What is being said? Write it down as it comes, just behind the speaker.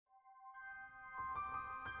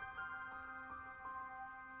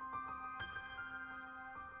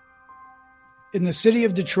In the city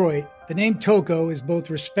of Detroit, the name Tocco is both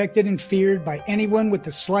respected and feared by anyone with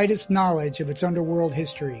the slightest knowledge of its underworld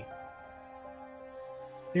history.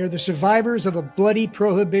 They are the survivors of a bloody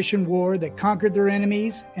prohibition war that conquered their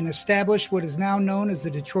enemies and established what is now known as the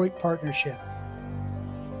Detroit Partnership.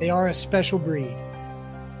 They are a special breed.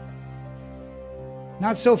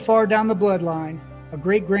 Not so far down the bloodline, a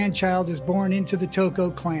great-grandchild is born into the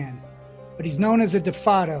Tocco clan, but he's known as a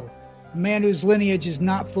defato, a man whose lineage is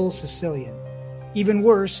not full Sicilian. Even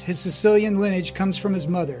worse, his Sicilian lineage comes from his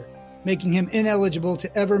mother, making him ineligible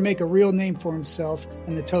to ever make a real name for himself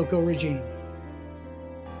in the Tocco regime.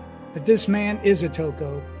 But this man is a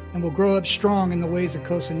Tocco and will grow up strong in the ways of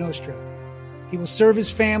Cosa Nostra. He will serve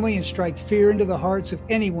his family and strike fear into the hearts of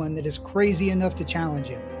anyone that is crazy enough to challenge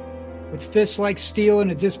him. With fists like steel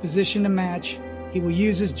and a disposition to match, he will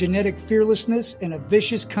use his genetic fearlessness and a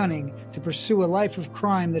vicious cunning to pursue a life of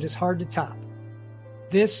crime that is hard to top.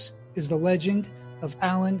 This is the legend of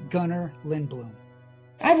Alan Gunner Lindbloom.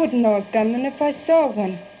 I wouldn't know a gunman if I saw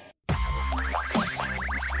one.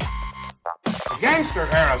 The gangster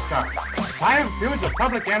era's coming. 5 feuds of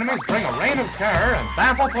public enemies bring a reign of terror and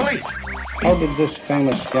baffle police. How did this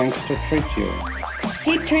famous gangster treat you?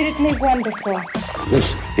 He treated me wonderful.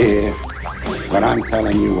 This is what I'm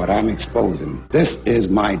telling you, what I'm exposing. This is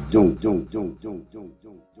my doom.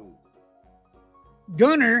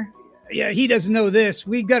 Gunner, yeah, he doesn't know this.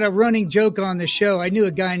 We've got a running joke on the show. I knew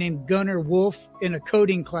a guy named Gunner Wolf in a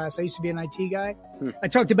coding class. I used to be an IT guy. I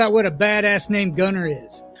talked about what a badass name Gunner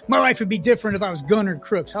is. My life would be different if I was Gunner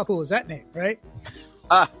Crooks. How cool was that name, right?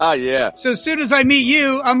 Yeah. So as soon as I meet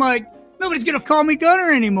you, I'm like, nobody's going to call me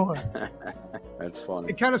Gunner anymore. That's funny.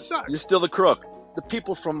 It kind of sucks. You're still the crook. The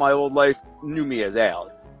people from my old life knew me as Al.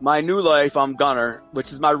 My new life, I'm Gunner,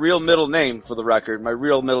 which is my real middle name for the record. My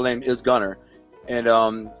real middle name is Gunner. And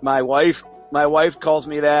my wife calls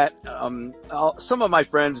me that. Some of my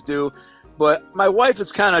friends do. But my wife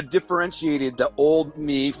has kind of differentiated the old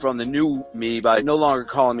me from the new me by no longer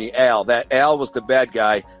calling me Al. That Al was the bad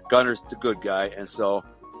guy, Gunner's the good guy. And so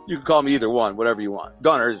you can call me either one, whatever you want.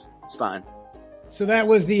 Gunner's, it's fine. So that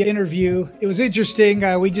was the interview. It was interesting.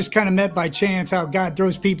 We just kind of met by chance, how God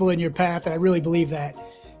throws people in your path, and I really believe that.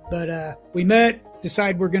 But we met,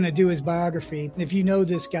 decided we're going to do his biography. And if you know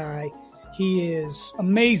this guy, he is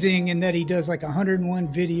amazing in that he does like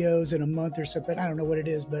 101 videos in a month or something. I don't know what it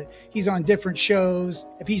is, but he's on different shows.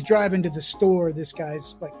 If he's driving to the store, this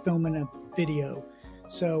guy's like filming a video.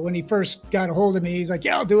 So when he first got a hold of me, he's like,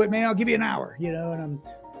 yeah, I'll do it, man. I'll give you an hour, and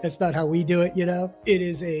that's not how we do it, It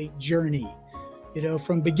is a journey.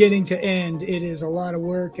 From beginning to end, it is a lot of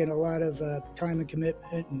work and a lot of time and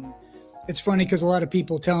commitment. And it's funny because a lot of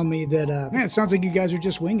people tell me that, man, it sounds like you guys are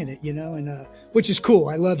just winging it, and which is cool.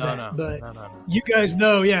 I love that. But you guys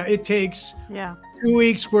know, it takes 2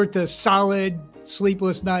 weeks worth of solid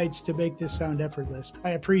sleepless nights to make this sound effortless. I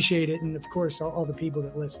appreciate it. And of course, all the people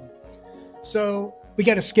that listen. So we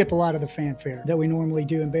got to skip a lot of the fanfare that we normally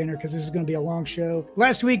do in Banner because this is going to be a long show.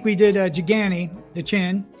 Last week we did Gigani, the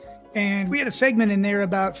Chin. And we had a segment in there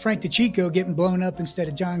about Frank DeChico getting blown up instead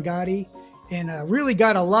of John Gotti, and really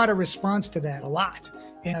got a lot of response to that, a lot.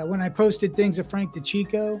 And when I posted things of Frank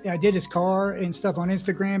DeChico, I did his car and stuff on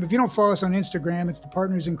Instagram. If you don't follow us on Instagram, it's the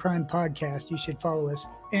Parnters-n-Crime podcast. You should follow us.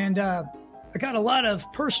 And I got a lot of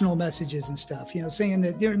personal messages and stuff, saying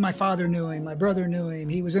that my father knew him, my brother knew him,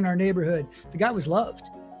 he was in our neighborhood. The guy was loved,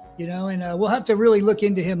 and we'll have to really look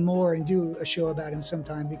into him more and do a show about him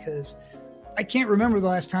sometime because I can't remember the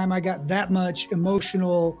last time I got that much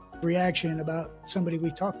emotional reaction about somebody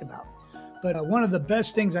we talked about. But one of the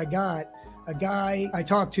best things I got, a guy I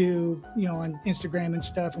talked to, on Instagram and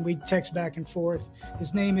stuff, and we text back and forth.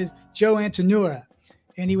 His name is Joe Antonura,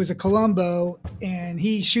 and he was a Colombo, and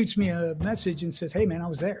he shoots me a message and says, hey, man, I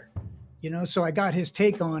was there. So I got his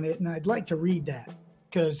take on it, and I'd like to read that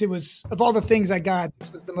because it was, of all the things I got,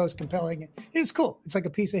 this was the most compelling. It was cool. It's like a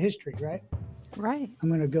piece of history, right? Right. I'm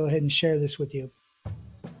going to go ahead and share this with you.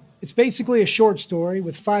 It's basically a short story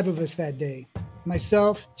with 5 of us that day.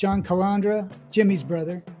 Myself, John Calandra, Jimmy's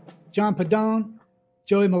brother, John Padone,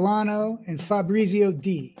 Joey Milano, and Fabrizio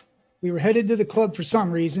D. We were headed to the club for some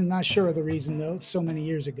reason, not sure of the reason though, it's so many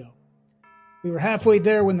years ago. We were halfway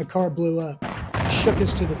there when the car blew up. It shook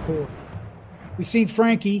us to the core. We seen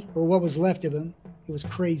Frankie, or what was left of him. It was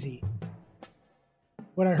crazy.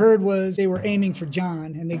 What I heard was they were aiming for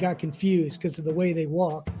John, and they got confused because of the way they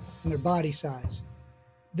walk and their body size.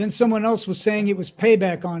 Then someone else was saying it was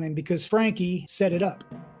payback on him because Frankie set it up.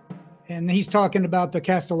 And he's talking about the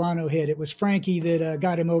Castellano hit. It was Frankie that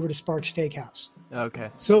got him over to Sparks Steakhouse. Okay.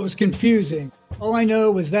 So it was confusing. All I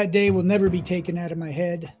know was that day will never be taken out of my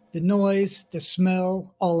head. The noise, the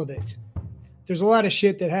smell, all of it. There's a lot of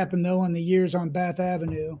shit that happened, though, on the years on Bath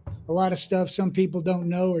Avenue. A lot of stuff some people don't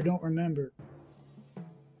know or don't remember.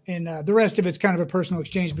 And the rest of it's kind of a personal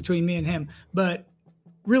exchange between me and him. But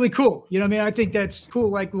really cool. You know what I mean? I think that's cool.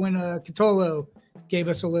 Like when Catolo gave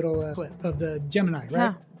us a little clip of the Gemini, right?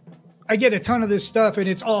 Yeah. I get a ton of this stuff and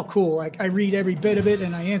it's all cool. Like I read every bit of it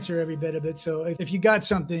and I answer every bit of it. So if you got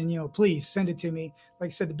something, you know, please send it to me. Like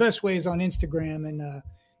I said, the best way is on Instagram. And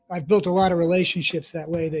I've built a lot of relationships that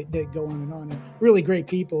way that go on. And really great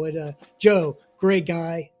people. And Joe, great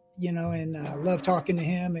guy, you know, and love talking to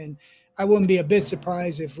him. And I wouldn't be a bit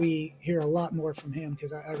surprised if we hear a lot more from him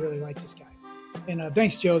because I really like this guy. And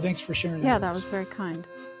thanks, Joe. Thanks for sharing that. Yeah, that was very kind.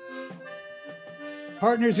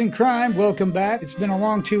 Partners-in-Crime, welcome back. It's been a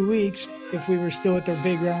long 2 weeks. If we were still at their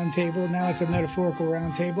big round table, now it's a metaphorical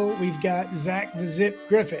round table. We've got Zach the Zip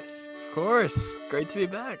Griffith. Of course. Great to be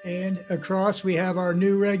back. And across we have our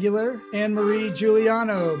new regular, Annmarie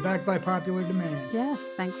Juliano, back by popular demand. Yes,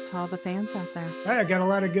 thanks to all the fans out there. All right, I got a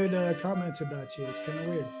lot of good comments about you. It's kind of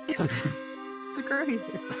weird. It's great.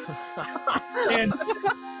 And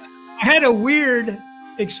I had a weird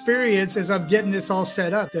experience as I'm getting this all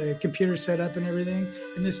set up, the computer set up and everything,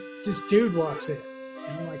 and this dude walks in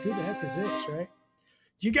and I'm like, who the heck is this, right?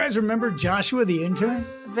 Do you guys remember Joshua the intern?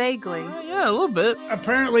 Vaguely. Yeah, a little bit.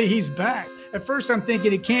 Apparently he's back. At first I'm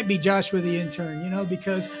thinking it can't be Joshua the intern, you know,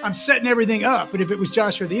 because I'm setting everything up, but if it was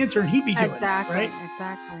Joshua the intern, he'd be doing it, right?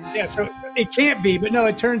 Exactly. Yeah, so it can't be, but no,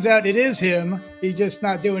 it turns out it is him. He's just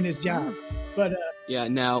not doing his job. But yeah,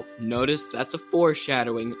 now notice that's a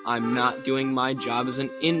foreshadowing. I'm not doing my job as an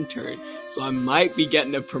intern, so I might be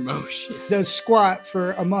getting a promotion. Does squat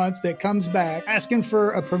for a month, that comes back asking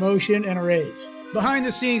for a promotion and a raise. Behind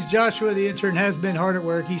the scenes, Joshua the intern has been hard at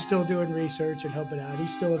work. He's still doing research and helping out.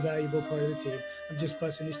 He's still a valuable part of the team. I'm just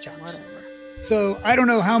busting his chops. Whatever. So I don't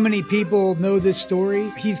know how many people know this story.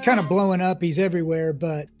 He's kind of blowing up. He's everywhere,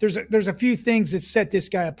 but there's a few things that set this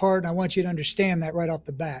guy apart, and I want you to understand that right off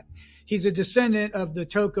the bat. He's a descendant of the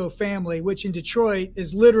Tocco family, which in Detroit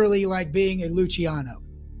is literally like being a Luciano.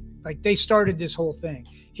 Like they started this whole thing.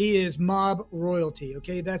 He is mob royalty.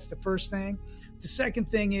 Okay, that's the first thing. The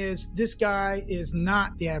second thing is this guy is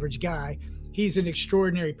not the average guy. He's an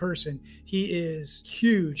extraordinary person. He is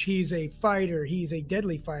huge. He's a fighter. He's a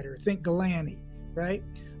deadly fighter. Think Galani, right?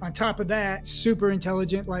 On top of that, super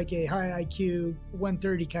intelligent, like a high IQ,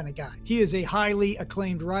 130 kind of guy. He is a highly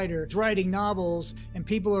acclaimed writer. He's writing novels, and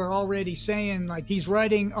people are already saying, like, he's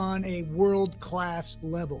writing on a world-class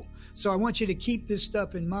level. So I want you to keep this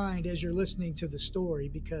stuff in mind as you're listening to the story,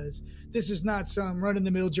 because this is not some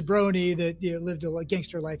run-of-the-mill jabroni that lived a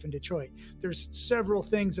gangster life in Detroit. There's several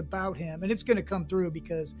things about him, and it's going to come through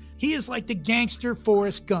because he is like the gangster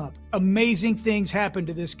Forrest Gump. Amazing things happen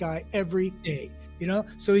to this guy every day. You know,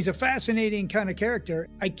 so he's a fascinating kind of character.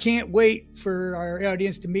 I can't wait for our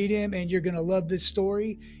audience to meet him, and you're going to love this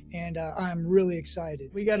story. And I'm really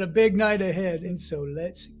excited. We got a big night ahead, and so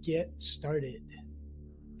let's get started.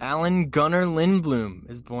 Alan Gunner Lindbloom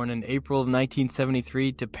is born in April of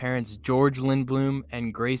 1973 to parents George Lindbloom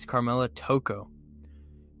and Grace Carmela Tocco.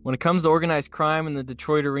 When it comes to organized crime in the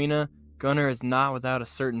Detroit arena, Gunner is not without a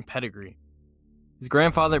certain pedigree. His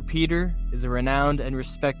grandfather, Peter, is a renowned and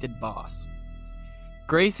respected boss.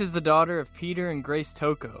 Grace is the daughter of Peter and Grace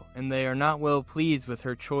Tocco, and they are not well pleased with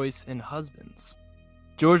her choice in husbands.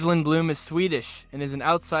 George Lindbloom is Swedish and is an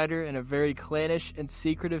outsider in a very clannish and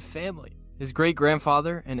secretive family. His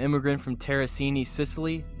great-grandfather, an immigrant from Terracini,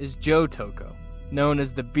 Sicily, is Joe Tocco, known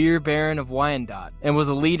as the Beer Baron of Wyandotte, and was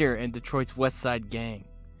a leader in Detroit's West Side Gang.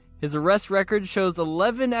 His arrest record shows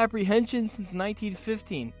 11 apprehensions since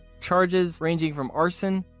 1915, charges ranging from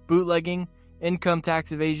arson, bootlegging, income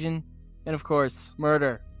tax evasion, and of course,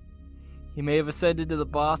 murder. He may have ascended to the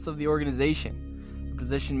boss of the organization, a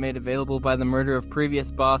position made available by the murder of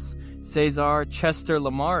previous boss Cesar Chester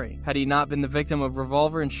Lamari, had he not been the victim of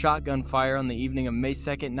revolver and shotgun fire on the evening of May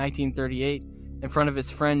 2nd, 1938, in front of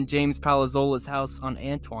his friend James Palazzola's house on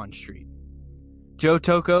Antoine Street. Joe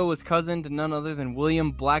Tocco was cousin to none other than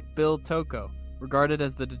William Black Bill Tocco, regarded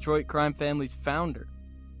as the Detroit crime family's founder.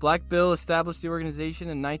 Black Bill established the organization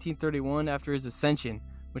in 1931 after his ascension,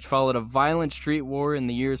 which followed a violent street war in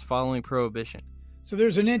the years following Prohibition. So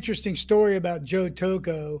there's an interesting story about Joe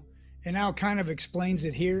Tocco, and Al kind of explains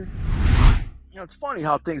it here. You know, it's funny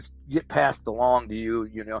how things get passed along to you,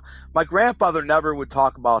 you know. My grandfather never would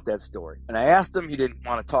talk about that story. And I asked him, he didn't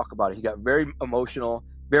want to talk about it. He got very emotional,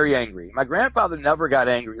 very angry. My grandfather never got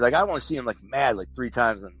angry. Like, I only see him like mad like 3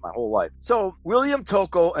 times in my whole life. So William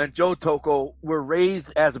Tocco and Joe Tocco were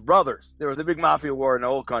raised as brothers. There was a big mafia war in the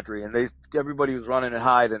old country, and everybody was running and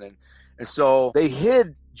hiding. And so they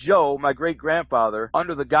hid Joe, my great-grandfather,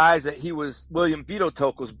 under the guise that he was William Vito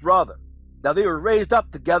Tocco's brother. Now, they were raised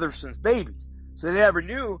up together since babies, so they never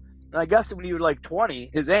knew. And I guess when he was like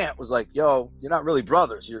 20, his aunt was like, yo, you're not really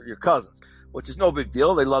brothers, you're cousins, which is no big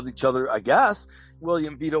deal. They loved each other, I guess.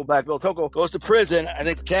 William Vito Black Bill Tocco goes to prison, I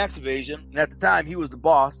think, for tax evasion, and at the time, he was the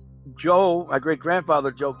boss. Joe, my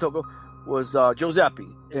great-grandfather, Joe Tocco, was Giuseppe,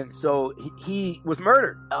 and so he was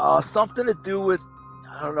murdered. Something to do with,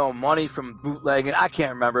 I don't know, money from bootlegging. I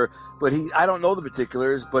can't remember, but I don't know the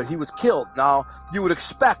particulars, but he was killed. Now, you would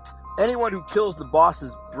expect anyone who kills the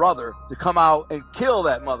boss's brother to come out and kill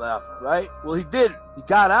that mother effer, right? Well, he didn't. He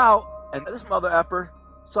got out, and this mother effer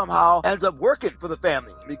somehow ends up working for the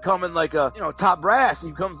family, becoming like a, top brass.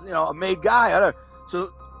 He becomes, a made guy.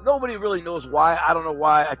 So nobody really knows why. I don't know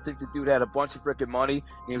why. I think the dude had a bunch of freaking money,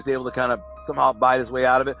 and he was able to kind of somehow bite his way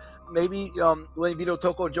out of it. Maybe William Vito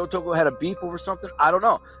Tocco and Joe Tocco had a beef over something. I don't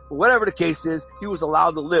know. But whatever the case is, he was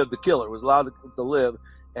allowed to live. The killer was allowed to live.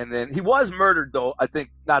 And then he was murdered, though, I think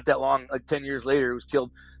not that long, like 10 years later, he was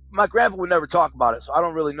killed. My grandpa would never talk about it, so I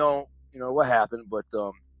don't really know, what happened, but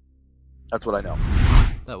that's what I know.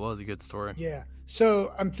 That was a good story. Yeah.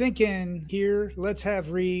 So I'm thinking here, let's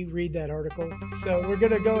have read that article. So we're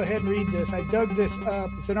going to go ahead and read this. I dug this up.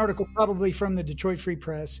 It's an article probably from the Detroit Free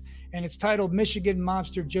Press, and it's titled Michigan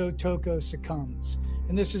Mobster Joe Tocco Succumbs.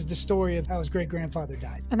 And this is the story of how his great-grandfather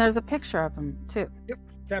died. And there's a picture of him, too. Yep.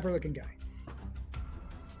 Dapper-looking guy.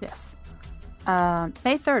 Yes.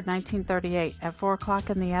 May 3rd, 1938, at 4 o'clock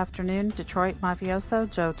in the afternoon, Detroit mafioso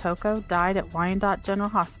Joe Tocco died at Wyandotte General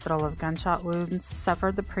Hospital of gunshot wounds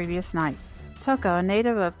suffered the previous night. Tocco, a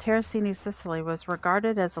native of Terracini, Sicily, was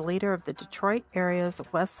regarded as a leader of the Detroit area's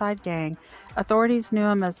West Side Gang. Authorities knew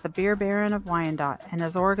him as the Beer Baron of Wyandotte and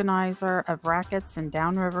as organizer of rackets in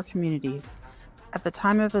downriver communities. At the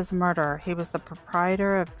time of his murder, he was the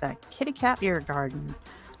proprietor of the Kitty Cat Beer Garden,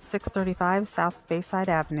 635 South Bayside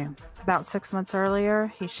Avenue. About 6 months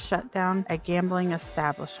earlier, he shut down a gambling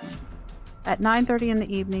establishment. At 9:30 in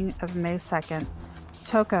the evening of May 2nd,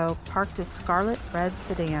 Tocco parked his scarlet red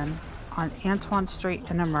sedan on Antoine Street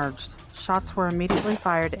and emerged. Shots were immediately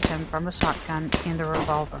fired at him from a shotgun and a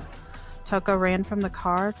revolver. Tocco ran from the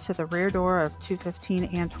car to the rear door of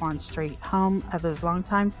 215 Antoine Street, home of his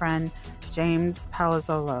longtime friend, James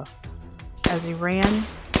Palazzolo. As he ran,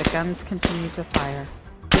 the guns continued to fire.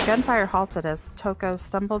 The gunfire halted as Tocco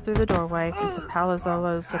stumbled through the doorway into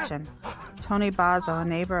Palazzolo's kitchen. Tony Bazzo, a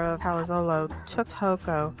neighbor of Palazzolo, took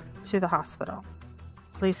Tocco to the hospital.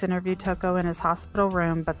 Police interviewed Tocco in his hospital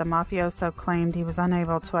room, but the mafioso claimed he was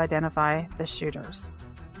unable to identify the shooters.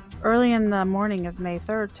 Early in the morning of May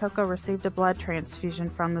 3rd, Tocco received a blood transfusion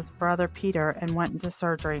from his brother Peter and went into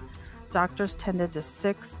surgery. Doctors tended to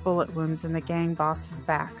 6 bullet wounds in the gang boss's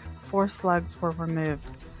back. 4 slugs were removed.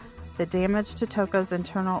 The damage to Tocco's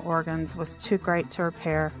internal organs was too great to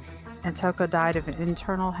repair, and Tocco died of an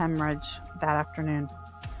internal hemorrhage that afternoon.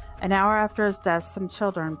 An hour after his death, some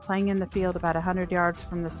children playing in the field about 100 yards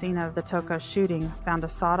from the scene of the Tocco shooting found a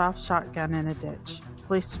sawed-off shotgun in a ditch.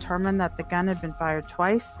 Police determined that the gun had been fired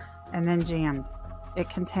twice and then jammed. It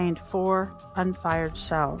contained 4 unfired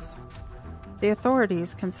shells. The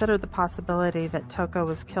authorities considered the possibility that Tocco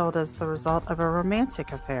was killed as the result of a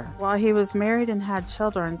romantic affair. While he was married and had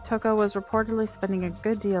children, Tocco was reportedly spending a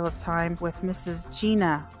good deal of time with Mrs.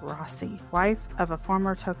 Gina Rossi, wife of a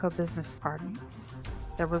former Tocco business partner.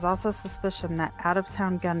 There was also suspicion that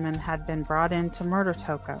out-of-town gunmen had been brought in to murder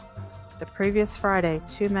Tocco. The previous Friday,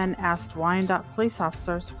 2 men asked Wyandotte police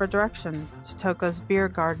officers for directions to Tocco's beer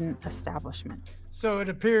garden establishment. So it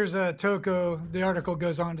appears Tocco, the article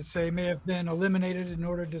goes on to say, may have been eliminated in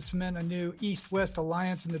order to cement a new East-West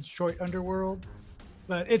alliance in the Detroit underworld.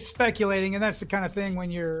 But it's speculating, and that's the kind of thing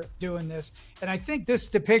when you're doing this. And I think this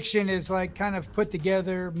depiction is like kind of put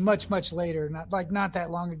together much, much later, not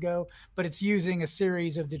that long ago, but it's using a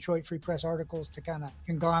series of Detroit Free Press articles to kind of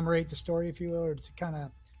conglomerate the story, if you will, or to kind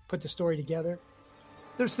of put the story together.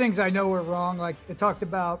 There's things I know were wrong, like it talked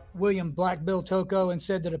about William Black Bill Tocco and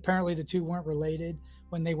said that apparently the two weren't related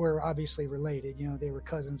when they were obviously related. You know, they were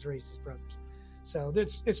cousins raised as brothers. So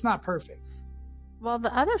it's not perfect. Well,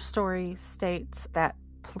 the other story states that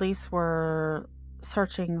police were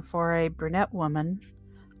searching for a brunette woman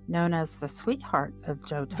known as the sweetheart of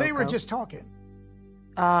Joe Tocco. They were just talking.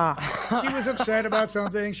 She was upset about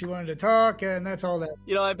something. She wanted to talk, and that's all that.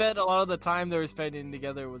 You know, I bet a lot of the time they were spending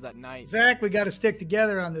together was at night. Zach, we got to stick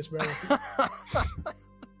together on this, brother.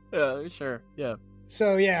 Yeah, sure. Yeah.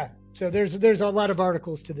 So, yeah. So there's a lot of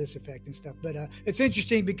articles to this effect and stuff. But it's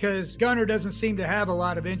interesting because Gunner doesn't seem to have a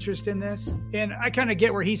lot of interest in this. And I kind of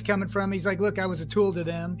get where he's coming from. He's like, look, I was a tool to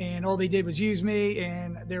them, and all they did was use me,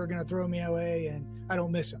 and they were going to throw me away. And I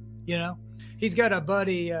don't miss him, you know? He's got a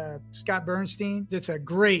buddy, Scott Bernstein, that's a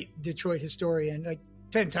great Detroit historian, like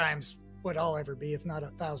 10 times what I'll ever be, if not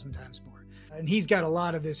 1,000 times more. And he's got a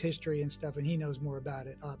lot of this history and stuff, and he knows more about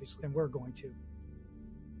it, obviously, than we're going to.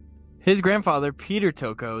 His grandfather, Peter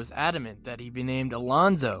Tocco, is adamant that he be named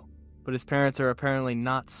Alonzo, but his parents are apparently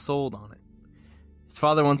not sold on it. His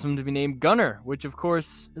father wants him to be named Gunner, which of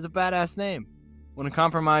course is a badass name. When a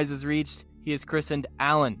compromise is reached, he is christened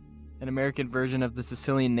Alan, an American version of the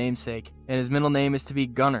Sicilian namesake, and his middle name is to be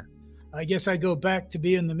Gunner. I guess I go back to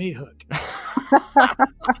being the meat hook.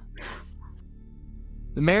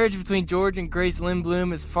 The marriage between George and Grace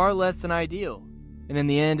Linbloom is far less than ideal, and in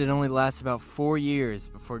the end it only lasts about 4 years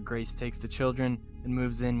before Grace takes the children and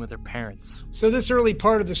moves in with her parents. So this early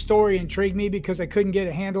part of the story intrigued me because I couldn't get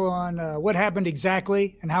a handle on what happened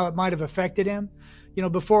exactly and how it might have affected him. You know,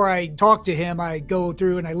 before I talk to him, I go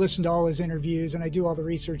through and I listen to all his interviews and I do all the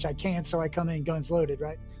research I can, so I come in guns loaded,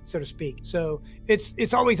 right, so to speak. So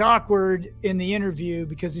it's always awkward in the interview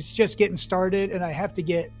because it's just getting started and I have to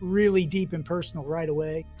get really deep and personal right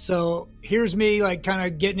away. So here's me like kind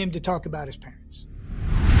of getting him to talk about his parents.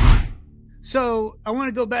 So I want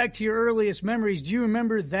to go back to your earliest memories. Do you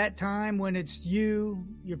remember that time when it's you,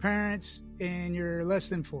 your parents, and you're less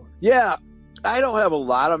than 4? Yeah. I don't have a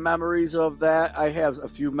lot of memories of that. I have a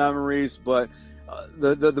few memories, but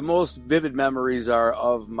the most vivid memories are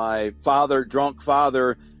of my drunk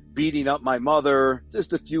father, beating up my mother.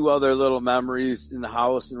 Just a few other little memories in the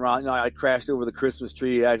house and around. You know, I crashed over the Christmas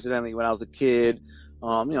tree accidentally when I was a kid.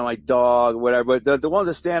 You know, my dog, whatever. But the ones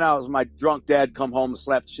that stand out was my drunk dad come home and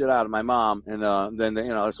slapped the shit out of my mom, and then you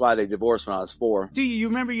know that's why they divorced when I was 4. Do you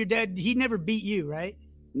remember your dad? He never beat you, right?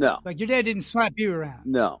 No. Like your dad didn't slap you around?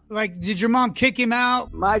 No. Like, did your mom kick him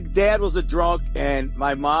out? My dad was a drunk, and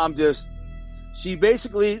my mom she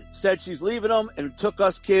basically said she's leaving him and took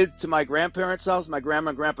us kids to my grandparents' house, my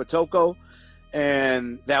grandma and grandpa Tocco,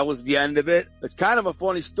 and that was the end of it. It's kind of a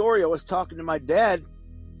funny story. I was talking to my dad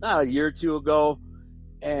not a year or two ago,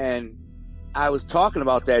 and I was talking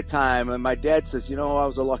about that time, and my dad says, you know, I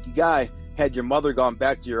was a lucky guy. Had your mother gone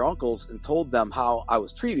back to your uncles and told them how I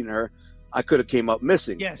was treating her, I could have came up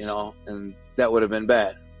missing, yes. You know, and that would have been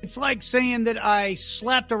bad. It's like saying that I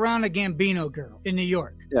slapped around a Gambino girl in New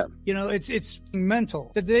York. Yeah. You know, it's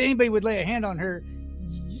mental. That anybody would lay a hand on her,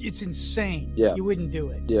 it's insane. Yeah. You wouldn't do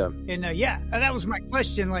it. Yeah. And that was my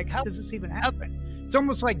question. Like, how does this even happen? It's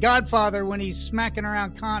almost like Godfather when he's smacking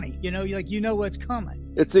around Connie. You know, you know what's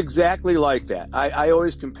coming. It's exactly like that. I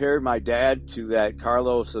always compared my dad to that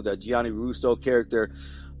Carlos or the Gianni Russo character.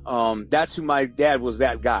 That's who my dad was,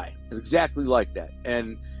 that guy. It's exactly like that.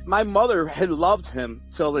 And my mother had loved him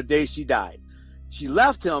till the day she died. She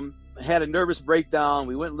left him, had a nervous breakdown.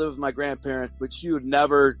 We went and lived with my grandparents, but she would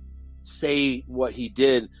never say what he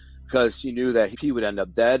did because she knew that he would end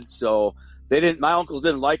up dead. So my uncles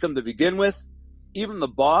didn't like him to begin with. Even the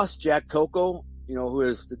boss, Jack Tocco, you know, who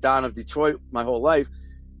is the Don of Detroit my whole life.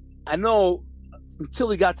 I know until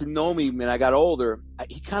he got to know me when I got older,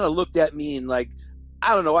 he kind of looked at me and like,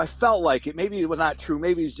 I don't know, I felt like it. Maybe it was not true.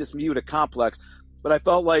 Maybe it's just me with a complex. But I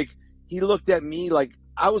felt like he looked at me like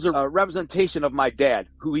I was a representation of my dad,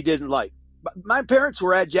 who he didn't like. But my parents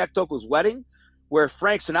were at Jack Tocco's wedding, where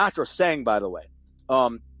Frank Sinatra sang, by the way.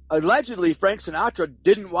 Allegedly, Frank Sinatra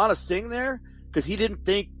didn't want to sing there because he didn't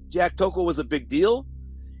think Jack Tocco was a big deal.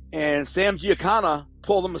 And Sam Giancana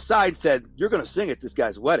pulled him aside and said, "You're going to sing at this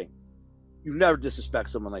guy's wedding. You never disrespect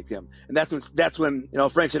someone like him." And that's when you know,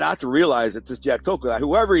 Frank Sinatra realized that this Jack Tocco guy,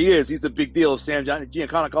 whoever he is, he's the big deal. Sam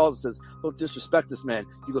Giancana calls and says, "Don't disrespect this man.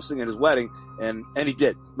 You go sing at his wedding." And he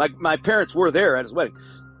did. My parents were there at his wedding.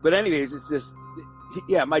 But anyways, it's just,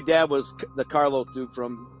 yeah, my dad was the Carlo dude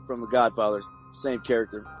from The Godfather. Same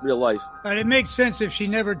character, real life. But it makes sense if she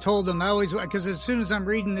never told him. Because as soon as I'm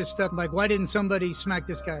reading this stuff, I'm like, why didn't somebody smack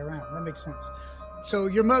this guy around? That makes sense. So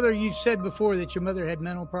your mother, you said before that your mother had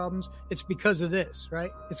mental problems. It's because of this,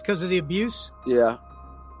 right? It's because of the abuse? Yeah.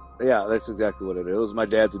 Yeah, that's exactly what it is. It was my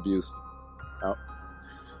dad's abuse.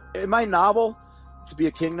 In my novel, To Be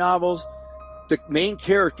a King novels, the main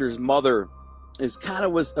character's mother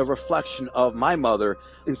was a reflection of my mother,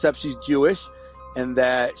 except she's Jewish, and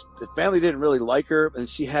that the family didn't really like her, and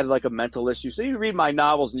she had like a mental issue. So you read my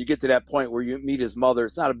novels and you get to that point where you meet his mother.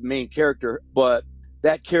 It's not a main character, but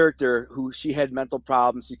that character, who she had mental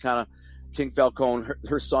problems, she kind of, King Falcone,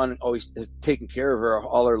 her son always has taken care of her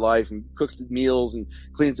all her life and cooks the meals and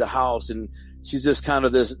cleans the house. And she's just kind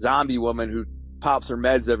of this zombie woman who pops her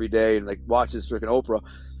meds every day and like watches freaking Oprah.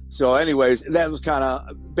 So anyways, that was kind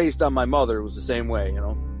of based on my mother. It was the same way, you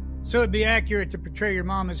know. So it'd be accurate to portray your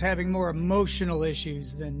mom as having more emotional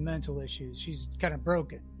issues than mental issues. She's kind of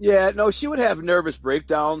broken. Yeah, no, she would have nervous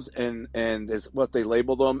breakdowns, and is what they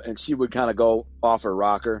labeled them, and she would kind of go off her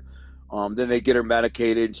rocker. Then they get her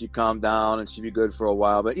medicated, and she'd calm down, and she'd be good for a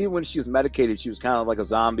while. But even when she was medicated, she was kind of like a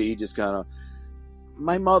zombie, just kind of.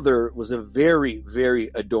 My mother was a very, very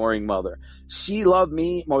adoring mother. She loved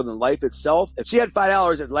me more than life itself. If she had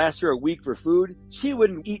 $5 that last her a week for food, she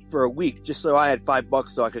wouldn't eat for a week just so I had $5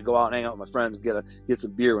 so I could go out and hang out with my friends and get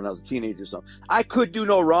some beer when I was a teenager or something. I could do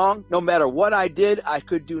no wrong. No matter what I did, I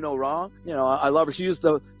could do no wrong. You know, I love her. She was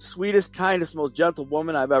the sweetest, kindest, most gentle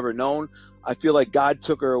woman I've ever known. I feel like God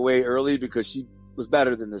took her away early because she was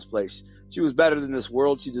better than this place. She was better than this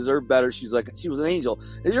world. She deserved better. She was an angel.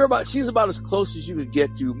 And she's about as close as you could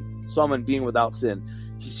get to someone being without sin.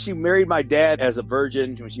 She married my dad as a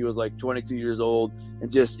virgin when she was like 22 years old, and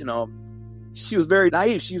just, you know, she was very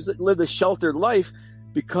naive. She lived a sheltered life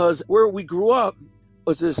because where we grew up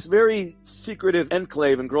was this very secretive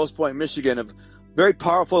enclave in Grosse Pointe, Michigan, of very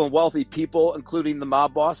powerful and wealthy people, including the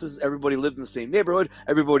mob bosses. Everybody lived in the same neighborhood.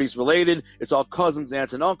 Everybody's related. It's all cousins,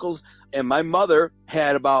 aunts, and uncles. And my mother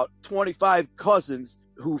had about 25 cousins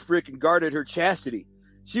who freaking guarded her chastity.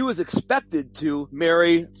 She was expected to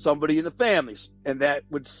marry somebody in the families, and that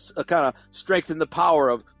would kind of strengthen the power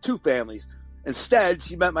of two families. Instead,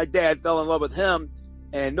 she met my dad, fell in love with him,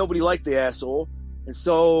 and nobody liked the asshole. And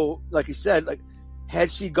so, like he said, like,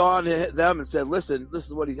 had she gone to them and said, listen,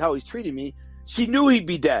 this is how he's treating me, she knew he'd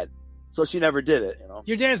be dead, so she never did it, you know.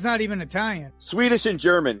 Your dad's not even Italian. Swedish and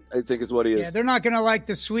German, I think is what he is. Yeah, they're not going to like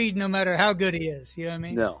the Swede no matter how good he is, you know what I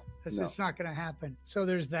mean? No. It's not going to happen. So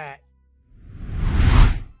there's that.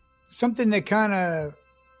 Something that kind of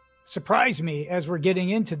surprised me as we're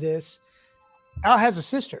getting into this, Al has a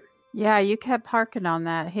sister. Yeah, you kept harking on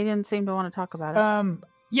that. He didn't seem to want to talk about it.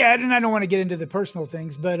 Yeah, and I don't want to get into the personal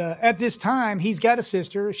things, but at this time, he's got a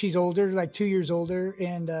sister. She's older, like 2 years older,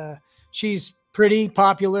 and she's pretty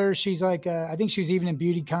popular. She's like, I think she was even in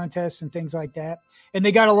beauty contests and things like that. And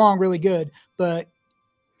they got along really good. But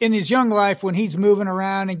in his young life, when he's moving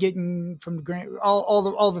around and getting from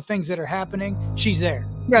all the things that are happening, she's there.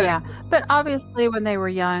 Yeah, but obviously when they were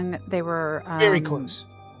young, they were very close.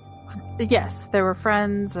 Yes, they were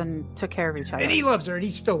friends and took care of each other. And he loves her, and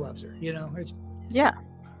he still loves her. You know, it's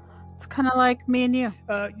kind of like me and you.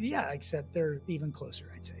 Yeah, except they're even closer,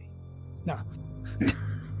 I'd say. No.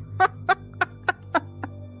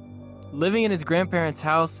 Living in his grandparents'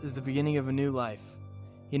 house is the beginning of a new life.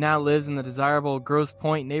 He now lives in the desirable Grosse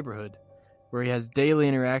Pointe neighborhood, where he has daily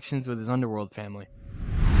interactions with his underworld family.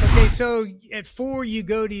 Okay, so at 4, you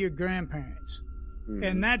go to your grandparents,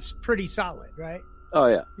 and that's pretty solid, right? Oh,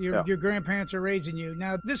 yeah. Your grandparents are raising you.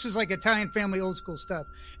 Now, this is like Italian family old school stuff.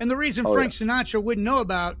 And the reason Frank Sinatra wouldn't know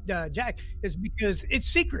about Jack is because it's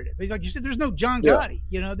secretive. Like you said, there's no John Gotti.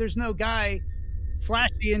 You know, there's no guy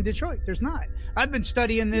flashy in Detroit. There's not. I've been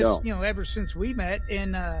studying this, ever since we met,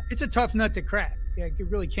 and it's a tough nut to crack. Yeah, you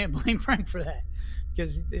really can't blame Frank for that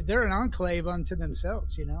because they're an enclave unto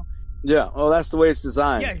themselves, you know? Yeah, well, that's the way it's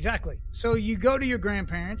designed. Yeah, exactly. So you go to your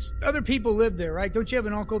grandparents. Other people live there, right? Don't you have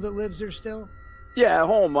an uncle that lives there still? Yeah, at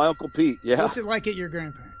home, my Uncle Pete, yeah. What's it like at your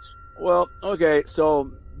grandparents'? Well, okay,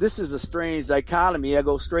 so this is a strange dichotomy. I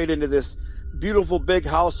go straight into this beautiful big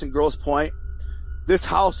house in Grosse Pointe. This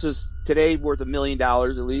house is today worth $1 million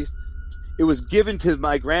at least. It was given to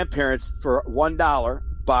my grandparents for $1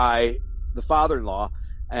 by the father-in-law,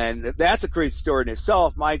 and that's a crazy story in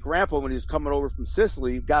itself. My grandpa, when he was coming over from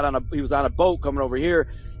Sicily, he was on a boat coming over here,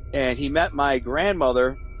 and he met my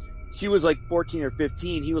grandmother. She was like 14 or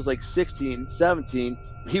 15. He was like 16, 17.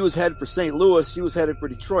 He was headed for St. Louis. She was headed for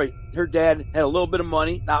Detroit. Her dad had a little bit of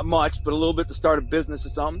money, not much, but a little bit to start a business or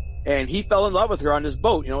something. And he fell in love with her on this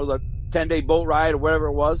boat. You know, it was a 10-day boat ride or whatever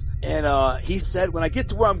it was. And he said, when I get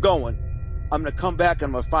to where I'm going, I'm going to come back and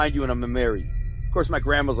I'm going to find you and I'm going to marry you. Of course, my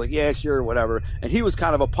grandma was like, yeah, sure, whatever. And he was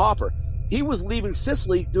kind of a pauper. He was leaving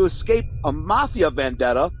Sicily to escape a mafia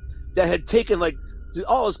vendetta that had taken like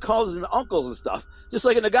all his cousins and uncles and stuff, just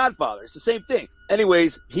like in The Godfather. It's the same thing.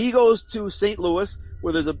 Anyways, he goes to St. Louis,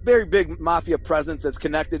 where there's a very big mafia presence that's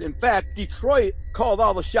connected. In fact, Detroit called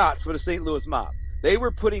all the shots for the St. Louis mob. They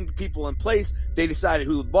were putting people in place. They decided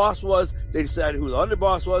who the boss was. They decided who the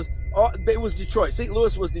underboss was. It was Detroit. St.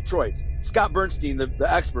 Louis was Detroit. Scott Bernstein, the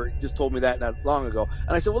expert, just told me that not long ago.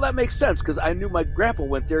 And I said, well, that makes sense because I knew my grandpa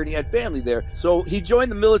went there and he had family there. So he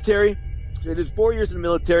joined the military. He did 4 years in the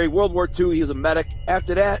military. World War II, he was a medic.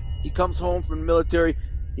 After that, he comes home from the military.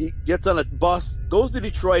 He gets on a bus, goes to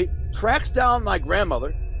Detroit, tracks down my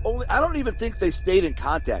grandmother. I don't even think they stayed in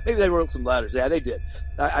contact. Maybe they wrote some letters. Yeah, they did.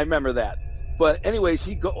 I remember that. But anyways,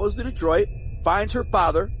 he goes to Detroit, finds her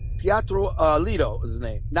father, Pietro Lido is his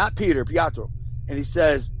name, not Peter, Pietro. And he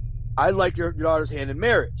says, I'd like your daughter's hand in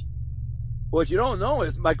marriage. What you don't know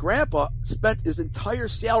is my grandpa spent his entire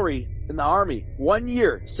salary in the Army, 1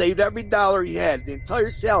 year, saved every dollar he had, the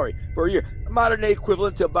entire salary for a year. Modern day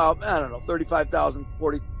equivalent to about, I don't know, 35,000,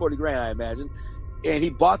 40 grand, I imagine. And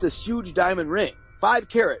he bought this huge diamond ring, 5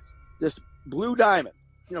 carats, this blue diamond.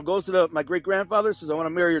 You know, goes to my great-grandfather, says, I want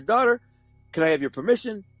to marry your daughter. Can I have your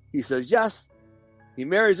permission? He says, yes. He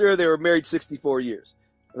marries her. They were married 64 years.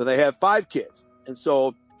 And they have 5 kids. And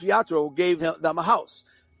so Pietro gave them a house.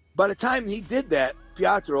 By the time he did that,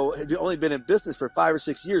 Pietro had only been in business for 5 or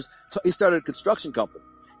 6 years. He started a construction company.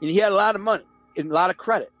 And he had a lot of money and a lot of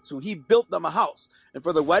credit. So he built them a house. And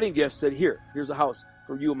for the wedding gift, said, here's a house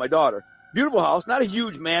for you and my daughter. Beautiful house, not a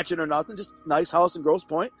huge mansion or nothing, just a nice house in Grosse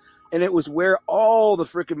Pointe. And it was where all the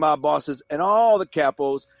freaking mob bosses and all the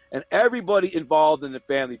capos and everybody involved in the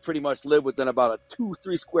family pretty much lived within about a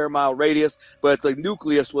 2-3 square mile radius. But the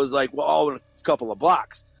nucleus was like, well, all in a couple of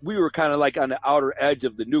blocks. We were kind of like on the outer edge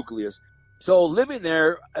of the nucleus. So living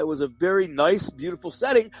there, it was a very nice, beautiful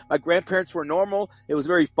setting. My grandparents were normal. It was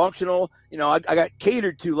very functional. You know, I got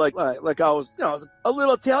catered to like I was, you know, I was a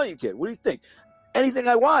little Italian kid. What do you think? Anything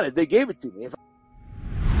I wanted, they gave it to me.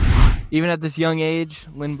 Even at this young age,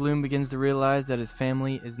 Linbloom begins to realize that his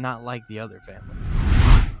family is not like the other families.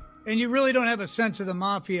 And you really don't have a sense of the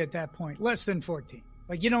Mafia at that point, less than 14.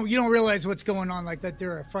 Like, you don't realize what's going on, like that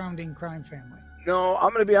they're a founding crime family. No, I'm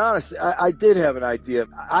going to be honest. I did have an idea.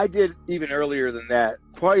 I did even earlier than that,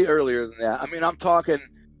 quite earlier than that. I mean, I'm talking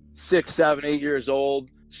 6, 7, 8 years old.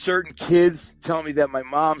 Certain kids tell me that my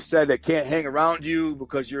mom said that can't hang around you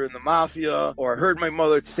because you're in the Mafia, or I heard my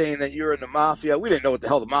mother saying that you're in the Mafia. We didn't know what the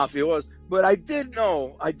hell the Mafia was, but I did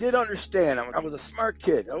know, I did understand. I was a smart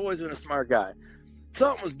kid. I've always been a smart guy.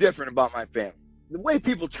 Something was different about my family. The way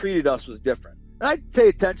people treated us was different. And I'd pay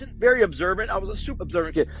attention, very observant. I was a super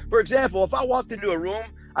observant kid. For example, if I walked into a room,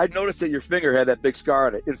 I'd notice that your finger had that big scar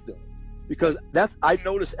on it instantly, because I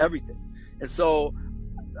notice everything. And so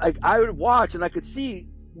I would watch, and I could see.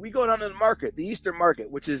 We go down to the market, the Eastern Market,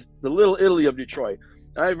 which is the Little Italy of Detroit.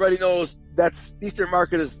 Everybody knows that's Eastern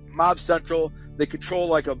Market is mob central. They control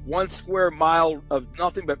like a 1 square mile of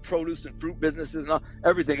nothing but produce and fruit businesses and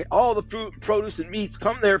everything. All the fruit and produce and meats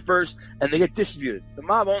come there first, and they get distributed. The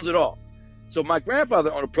mob owns it all. So my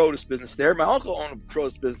grandfather owned a produce business there. My uncle owned a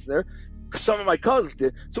produce business there. Some of my cousins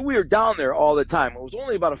did. So we were down there all the time. It was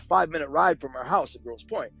only about a 5-minute ride from our house at Grosse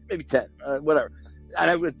Pointe, maybe 10, whatever. And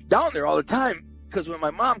I was down there all the time. Because when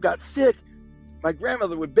my mom got sick, my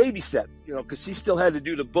grandmother would babysit me, you know, because she still had to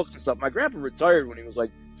do the books and stuff. My grandpa retired when he was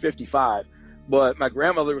like 55, but my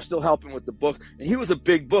grandmother was still helping with the book, and he was a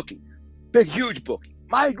big bookie, big, huge bookie.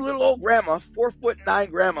 My little old grandma,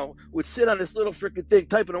 4'9" grandma, would sit on this little freaking thing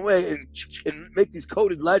typing away and make these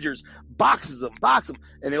coded ledgers, box them,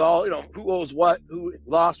 and they all, you know, who owes what, who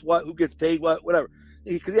lost what, who gets paid what, whatever.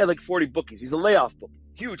 Because he had like 40 bookies. He's a layoff bookie,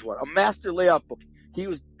 huge one, a master layoff bookie. He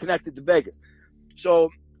was connected to Vegas.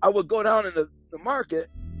 So I would go down in the market,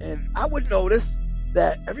 and I would notice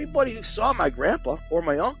that everybody who saw my grandpa or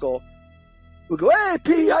my uncle would go, "Hey,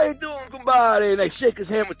 P, how you doing, compadre?" And they shake his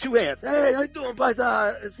hand with 2 hands. "Hey, how you doing,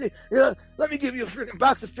 paisa? Let me give you a freaking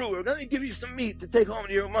box of fruit, or let me give you some meat to take home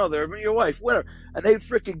to your mother or your wife, whatever." And they'd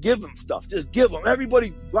freaking give them stuff. Just give them.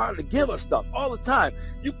 Everybody wanted to give us stuff all the time.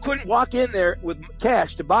 You couldn't walk in there with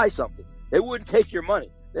cash to buy something. They wouldn't take your money.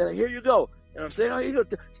 They're like, "Here you go." You know what I'm saying? "Oh, you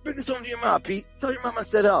go, bring this home to your mom, Pete. Tell your mom I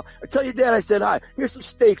said hi. Or tell your dad I said hi. Here's some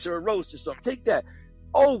steaks or a roast or something. Take that."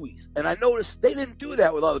 Always. And I noticed they didn't do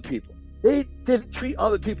that with other people. They didn't treat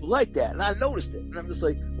other people like that. And I noticed it. And I'm just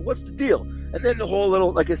like, what's the deal? And then the whole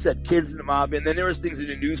little, like I said, kids in the mob. And then there was things in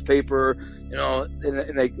the newspaper, you know,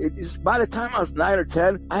 and by the time I was 9 or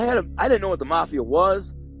 10, I didn't know what the Mafia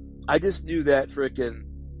was. I just knew that freaking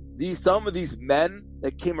some of these men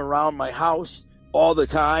that came around my house all the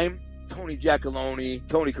time, Tony Giacalone,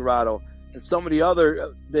 Tony Corrado, and some of the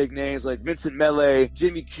other big names like Vincent Mele,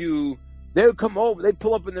 Jimmy Q, they would come over, they'd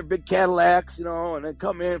pull up in their big Cadillacs, you know, and they'd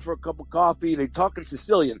come in for a cup of coffee, and they talk in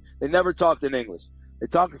Sicilian. They never talked in English. They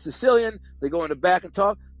talk in Sicilian, they go in the back and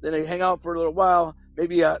talk, then they hang out for a little while,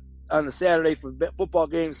 maybe on a Saturday for football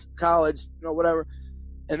games, college, you know, whatever,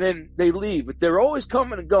 and then they leave. But they're always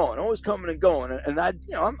coming and going, and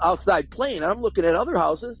I'm outside playing, and I'm looking at other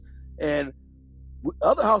houses, and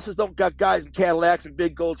other houses don't got guys in Cadillacs and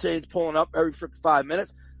big gold chains pulling up every freaking 5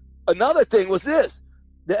 minutes. Another thing was this.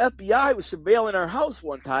 The FBI was surveilling our house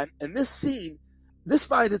one time, and this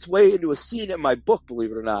finds its way into a scene in my book,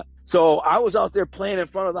 believe it or not. So I was out there playing in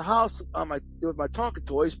front of the house with my Tonka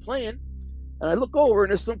toys playing, and I look over,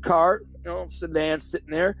 and there's some car, you know, sedan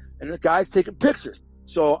sitting there, and the guy's taking pictures.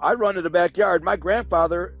 So I run to the backyard. My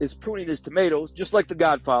grandfather is pruning his tomatoes, just like the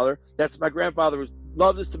Godfather. That's my grandfather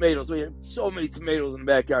loved his tomatoes. We had so many tomatoes in the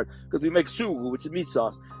backyard because we make sugu, which is meat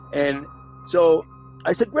sauce. And so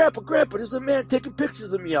I said, Grandpa, there's a man taking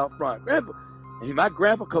pictures of me out front. Grandpa. And my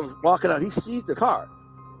grandpa comes walking out. He sees the car.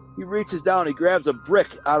 He reaches down. He grabs a brick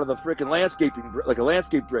out of the freaking landscaping, like a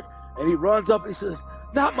landscape brick. And he runs up and he says,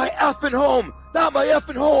 not my effing home. Not my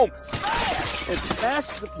effing home. And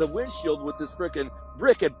smashes the windshield with this freaking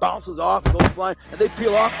brick. It bounces off and goes flying. And they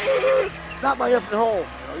peel off. Not my effing home.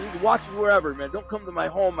 You can watch me wherever, man. Don't come to my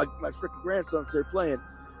home. My freaking grandson's there playing.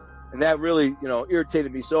 And that really,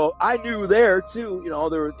 irritated me. So I knew there, too,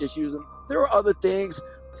 there were issues. And there were other things.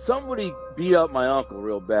 Somebody beat up my uncle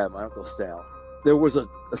real bad, my Uncle Sal. There was a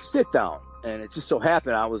sit-down, and it just so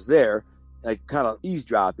happened I was there, like kind of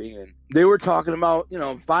eavesdropping, and they were talking about,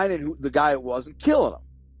 finding who the guy it was and killing him.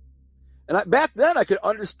 And back then, I could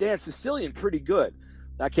understand Sicilian pretty good.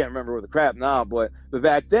 I can't remember the crap now, but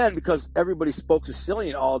back then, because everybody spoke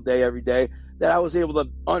Sicilian all day, every day, that I was able to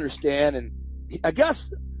understand. And I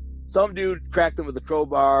guess some dude cracked him with a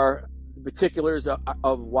crowbar. The particulars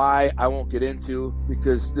of why I won't get into,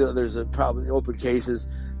 because there's probably open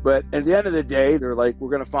cases. But at the end of the day, they're like, we're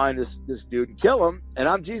going to find this dude and kill him. And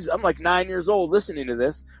I'm like 9 years old listening to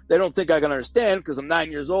this. They don't think I can understand because I'm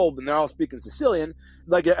 9 years old and they're all speaking Sicilian.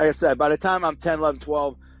 Like I said, by the time I'm 10, 11,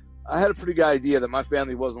 12, I had a pretty good idea that my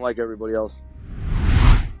family wasn't like everybody else.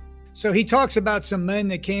 So he talks about some men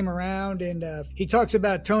that came around, and he talks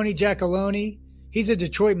about Tony Giacalone. He's a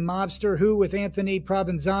Detroit mobster who, with Anthony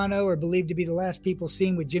Provenzano, are believed to be the last people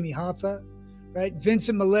seen with Jimmy Hoffa. Right?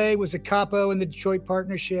 Vincent Millay was a capo in the Detroit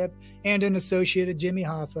Partnership and an associate of Jimmy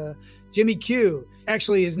Hoffa. Jimmy Q,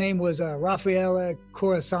 actually his name was Raffaele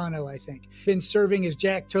Corassano, I think. Been serving as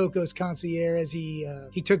Jack Tocco's concierge as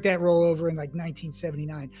he took that role over in like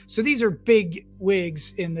 1979. So these are big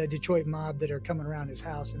wigs in the Detroit mob that are coming around his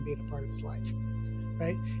house and being a part of his life.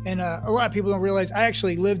 Right? And a lot of people don't realize I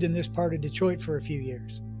actually lived in this part of Detroit for a few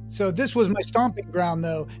years. So this was my stomping ground,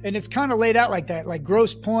 though, and it's kind of laid out like that. Like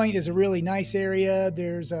Grosse Pointe is a really nice area.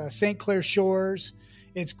 There's St. Clair Shores.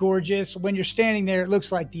 It's gorgeous. When you're standing there, it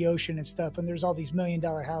looks like the ocean and stuff, and there's all these $1 million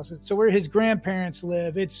houses. So where his grandparents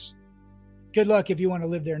live, it's good luck if you want to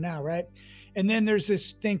live there now, right? And then there's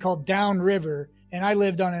this thing called Downriver, and I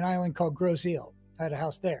lived on an island called Grosse Ile. I had a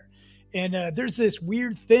house there. And there's this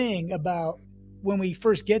weird thing about when we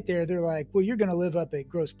first get there, they're like, well, you're going to live up at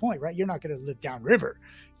Grosse Pointe, right? You're not going to live downriver.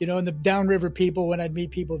 And the downriver people, when I'd meet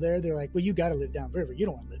people there, they're like, well, you got to live downriver. You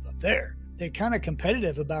don't want to live up there. They're kind of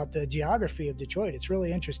competitive about the geography of Detroit. It's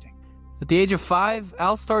really interesting. At the age of 5,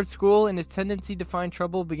 Al starts school and his tendency to find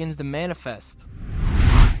trouble begins to manifest.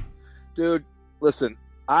 Dude, listen,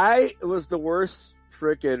 I was the worst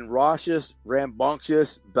freaking raucous,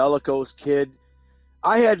 rambunctious, bellicose kid.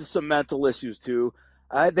 I had some mental issues too.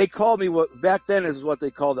 They called me back then is what they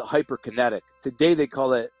called it, hyperkinetic. Today they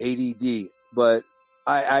call it ADD. But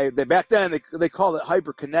back then they called it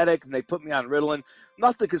hyperkinetic, and they put me on Ritalin.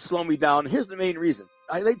 Nothing could slow me down. Here's the main reason.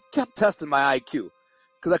 They kept testing my IQ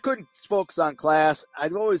because I couldn't focus on class.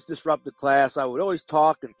 I'd always disrupt the class. I would always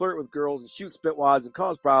talk and flirt with girls and shoot spitwads and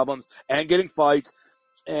cause problems and get in fights.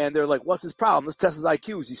 And they're like, what's his problem? Let's test his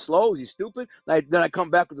IQ. Is he slow? Is he stupid? Then I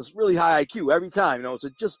come back with this really high IQ every time. It's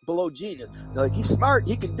just below genius. They're like, he's smart.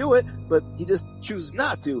 He can do it, but he just chooses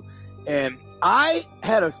not to. And I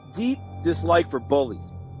had a deep dislike for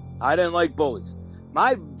bullies. I didn't like bullies.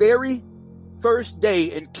 My very first day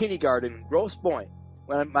in kindergarten, Grosse Pointe,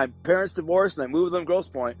 when my parents divorced and I moved them to Grosse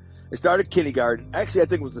Pointe, I started kindergarten. Actually, I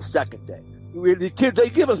think it was the second day. The kids, they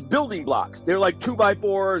give us building blocks. They're like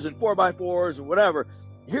 2x4s and 4x4s or whatever.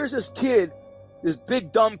 Here's this kid, this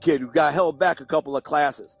big dumb kid who got held back a couple of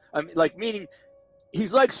classes. I mean, meaning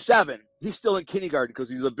he's like 7. He's still in kindergarten because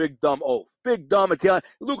he's a big dumb oaf. Big dumb Italian.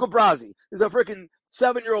 Luca Brasi. He's a freaking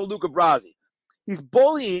 7-year-old Luca Brasi. He's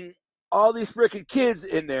bullying all these freaking kids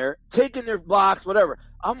in there, taking their blocks, whatever.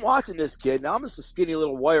 I'm watching this kid. Now I'm just a skinny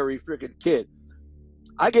little wiry freaking kid.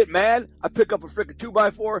 I get mad, I pick up a freaking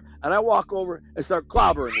 2x4, and I walk over and start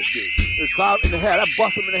clobbering this dude. In the head. I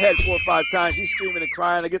bust him in the head 4 or 5 times. He's screaming and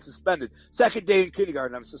crying. I get suspended. Second day in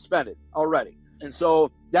kindergarten, I'm suspended already. And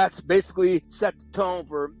so that's basically set the tone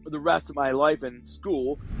for the rest of my life in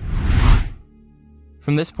school.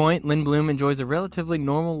 From this point, Linbloom enjoys a relatively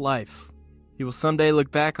normal life. He will someday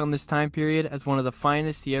look back on this time period as one of the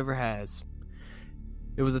finest he ever has.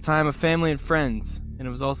 It was a time of family and friends, and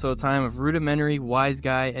it was also a time of rudimentary wise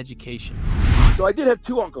guy education. So I did have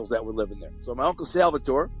 2 uncles that were living there. So my uncle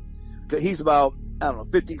Salvatore, he's about,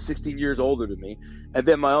 15, 16 years older than me. And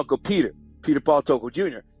then my uncle Peter Paul Tocco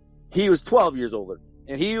Jr., he was 12 years older.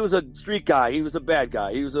 And he was a street guy. He was a bad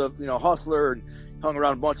guy. He was a, hustler and hung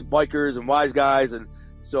around a bunch of bikers and wise guys. And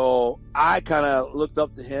so I kind of looked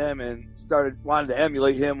up to him and wanted to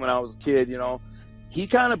emulate him when I was a kid, He's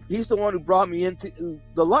the one who brought me into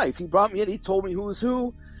the life. He brought me in. He told me who was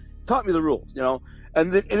who, taught me the rules,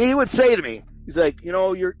 And he would say to me, he's like, you're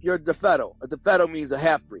a defetto. A defetto means a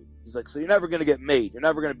half-breed. He's like, so you're never going to get made. You're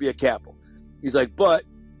never going to be a capo. He's like, but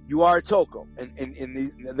you are a Tocco,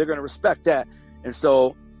 and they're going to respect that. And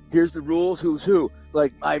so here's the rules, who's who.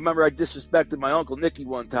 Like, I remember I disrespected my Uncle Nicky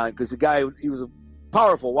one time because he was a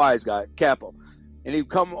powerful, wise guy, capo. And he'd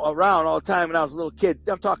come around all the time when I was a little kid.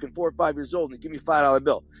 I'm talking 4 or 5 years old, and he'd give me a $5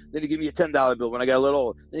 bill. Then he'd give me a $10 bill when I got a little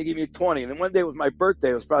old. Then he'd give me a 20. And then one day was my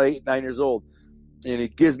birthday. I was probably 8, 9 years old. And he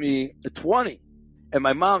gives me a 20. And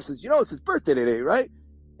my mom says, it's his birthday today, right?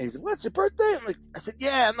 And he said, what's your birthday? I said,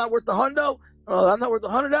 yeah, I'm not worth the hundo. I'm not worth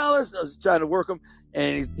 $100. I was trying to work him.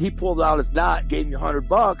 And he pulled out his knot, gave me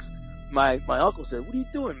 $100. My uncle said, what are you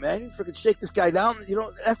doing, man? You freaking shake this guy down.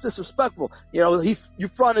 That's disrespectful. You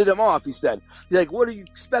fronted him off, he said. He's like, what do you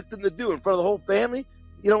expect him to do in front of the whole family?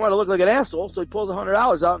 You don't want to look like an asshole. So he pulls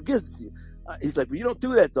 $100 out and gives it to you. He's like, well, you don't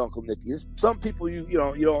do that to Uncle Nicky. There's some people you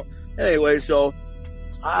don't. Anyway, so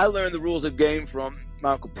I learned the rules of the game from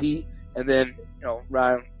my Uncle Pete. And then,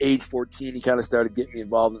 around age 14, he kind of started getting me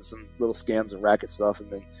involved in some little scams and racket stuff.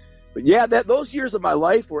 But yeah, those years of my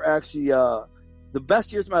life were actually, the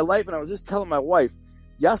best years of my life. And I was just telling my wife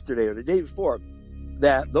yesterday or the day before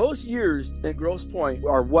that those years in Grosse Pointe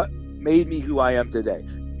are what made me who I am today.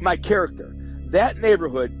 My character. That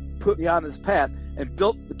neighborhood put me on this path and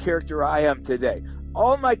built the character I am today.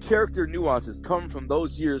 All my character nuances come from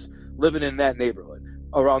those years living in that neighborhood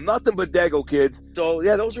around nothing but Dago kids. So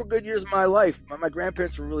yeah, those were good years of my life. My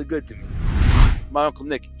grandparents were really good to me. My Uncle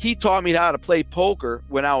Nick, he taught me how to play poker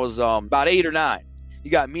when I was about 8 or 9. He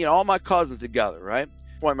got me and all my cousins together, right?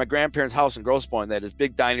 At my grandparents' house in Grosse Pointe, they had this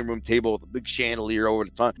big dining room table with a big chandelier over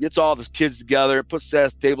the top. Gets all the kids together, puts the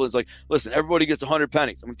ass table. It's like, listen, everybody gets 100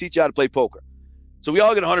 pennies. I'm going to teach you how to play poker. So we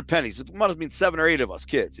all get 100 pennies. It must have been 7 or 8 of us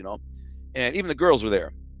kids, and even the girls were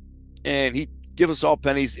there. And he gives us all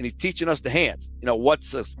pennies, and he's teaching us the hands,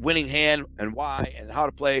 what's a winning hand and why and how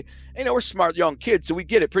to play. And, we're smart young kids, so we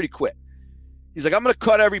get it pretty quick. He's like, I'm going to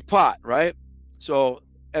cut every pot, right? So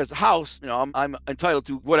as the house, I'm entitled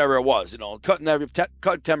to whatever it was, cut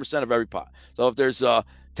 10% of every pot. So if there's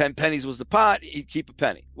 10 pennies was the pot, you keep a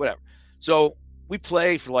penny, whatever. So we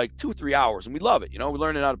play for like 2 or 3 hours, and we love it. We're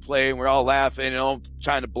learning how to play, and we're all laughing,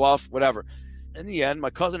 trying to bluff, whatever. In the end, my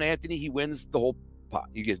cousin Anthony, he wins the whole pot.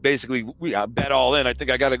 He gets basically, I bet all in. I think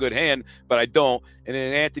I got a good hand, but I don't. And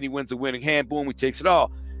then Anthony wins the winning hand. Boom, he takes it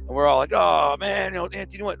all. And we're all like, oh, man,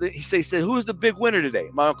 Anthony, what? He said, who's the big winner today?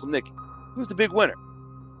 My Uncle Nicky. Who's the big winner?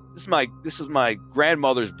 This is my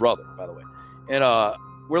grandmother's brother, by the way. And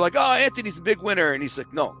we're like, oh, Anthony's the big winner. And he's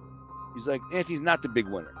like, no. He's like, Anthony's not the big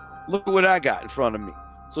winner. Look at what I got in front of me.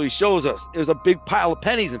 So he shows us. There's a big pile of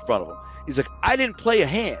pennies in front of him. He's like, I didn't play a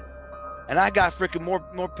hand, and I got freaking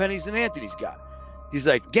more pennies than Anthony's got. He's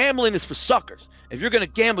like, gambling is for suckers. If you're going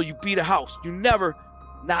to gamble, you beat a house. You never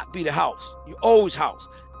not beat a house. You always house.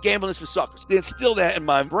 Gambling is for suckers. They instilled that in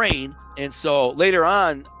my brain. And so later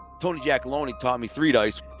on, Tony Giacalone taught me 3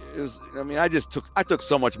 dice. I took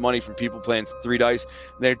so much money from people playing 3 dice.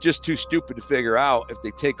 They're just too stupid to figure out if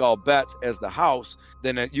they take all bets as the house,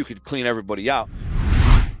 then you could clean everybody out.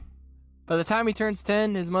 By the time he turns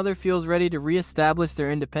 10, his mother feels ready to reestablish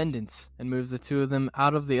their independence and moves the two of them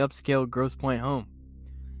out of the upscale Grosse Pointe home.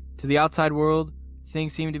 To the outside world,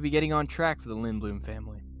 things seem to be getting on track for the Linbloom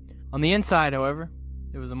family. On the inside, however,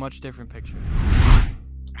 it was a much different picture.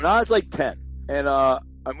 When I was like 10, and I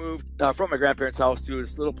moved from my grandparents' house to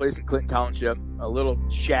this little place in Clinton Township, a little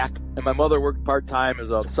shack, and my mother worked part-time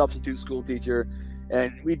as a substitute school teacher,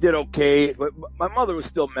 and we did okay, but my mother was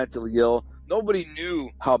still mentally ill. Nobody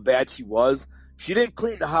knew how bad she was. She didn't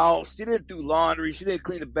clean the house. She didn't do laundry. She didn't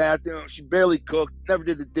clean the bathroom. She barely cooked, never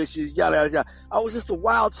did the dishes, yada, yada, yada. I was just a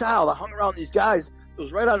wild child. I hung around these guys. It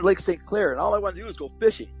was right on Lake St. Clair, and all I wanted to do was go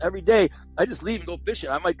fishing. Every day, I just leave and go fishing.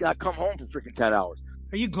 I might not come home for freaking 10 hours.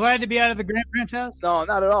 Are you glad to be out of the grandparents' house? No,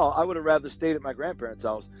 not at all. I would have rather stayed at my grandparents'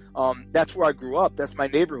 house. That's where I grew up. That's my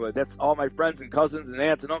neighborhood. That's all my friends and cousins and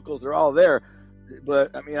aunts and uncles. They're all there.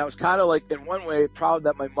 But, I was kind of like, in one way, proud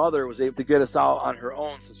that my mother was able to get us out on her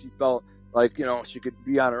own, so she felt like, she could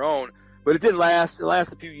be on her own. But it didn't last. It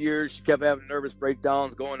lasted a few years. She kept having nervous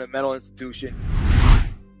breakdowns, going to a mental institution.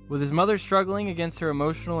 With his mother struggling against her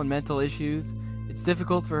emotional and mental issues, it's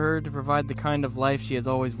difficult for her to provide the kind of life she has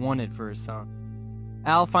always wanted for her son.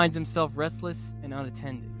 Al finds himself restless and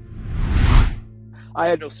unattended. I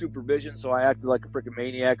had no supervision, so I acted like a freaking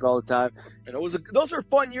maniac all the time. And those were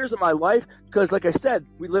fun years of my life because, like I said,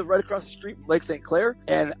 we lived right across the street from Lake St. Clair,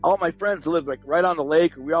 and all my friends lived like right on the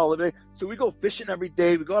lake, or we all lived there. So we go fishing every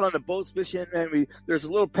day. We go out on the boats fishing, and there's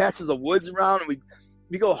little patches of woods around, and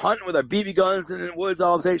we go hunting with our BB guns in the woods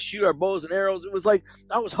all day, shoot our bows and arrows. It was like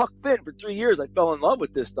I was Huck Finn for 3 years. I fell in love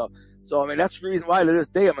with this stuff. So, I mean, that's the reason why to this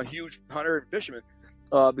day I'm a huge hunter and fisherman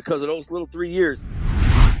because of those little 3 years.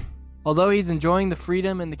 Although he's enjoying the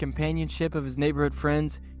freedom and the companionship of his neighborhood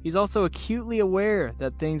friends, he's also acutely aware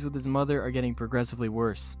that things with his mother are getting progressively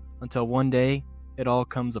worse, until one day, it all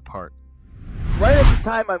comes apart. Right at the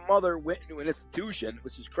time my mother went into an institution,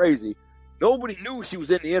 which is crazy, nobody knew she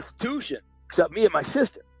was in the institution except me and my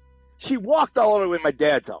sister. She walked all the way to my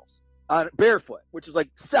dad's house on barefoot, which is like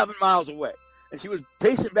 7 miles away. And she was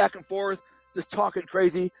pacing back and forth, just talking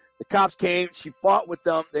crazy. The cops came. She fought with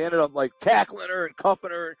them. They ended up like tackling her and cuffing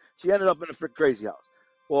her. She ended up in a freaking crazy house.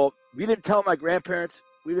 Well, we didn't tell my grandparents.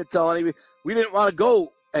 We didn't tell anybody. We didn't want to go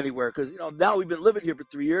anywhere because, now we've been living here for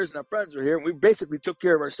 3 years and our friends are here. And we basically took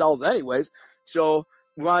care of ourselves anyways. So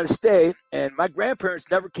we wanted to stay, and my grandparents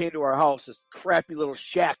never came to our house, this crappy little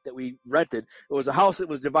shack that we rented. It was a house that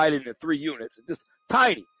was divided into 3 units, just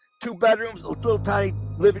tiny, 2 bedrooms, a little tiny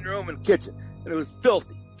living room and kitchen, and it was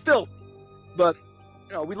filthy. But,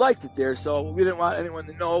 we liked it there, so we didn't want anyone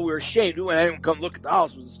to know. We were ashamed. We wouldn't anyone come look at the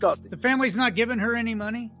house. It was disgusting. The family's not giving her any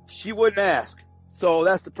money? She wouldn't ask, so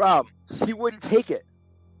that's the problem. She wouldn't take it.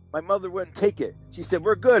 My mother wouldn't take it. She said,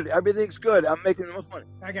 we're good. Everything's good. I'm making enough money.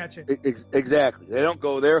 I got you. Exactly. They don't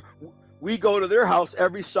go there. We go to their house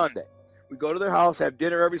every Sunday. We go to their house, have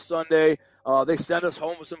dinner every Sunday. They send us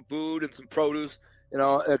home with some food and some produce,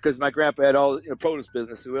 because my grandpa had all produce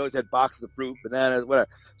business. So we always had boxes of fruit, bananas, whatever.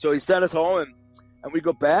 So he sent us home, and we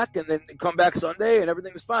go back, and then come back Sunday, and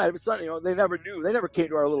everything was fine. Every Sunday, they never knew. They never came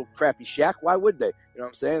to our little crappy shack. Why would they? You know what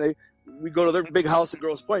I'm saying? We go to their big house in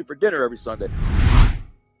Grosse Pointe for dinner every Sunday.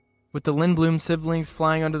 With the Linbloom siblings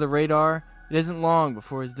flying under the radar, it isn't long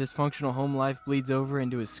before his dysfunctional home life bleeds over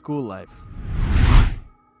into his school life.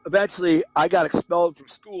 Eventually, I got expelled from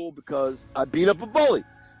school because I beat up a bully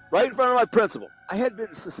right in front of my principal. I had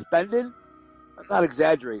been suspended. I'm not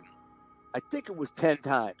exaggerating. I think it was 10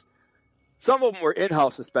 times. Some of them were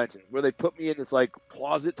in-house suspensions where they put me in this like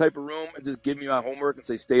closet type of room and just give me my homework and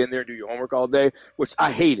say, stay in there and do your homework all day, which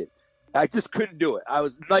I hated. I just couldn't do it. I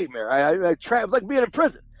was a nightmare. It was like being in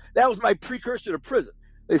prison. That was my precursor to prison.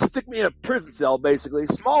 They stick me in a prison cell, basically,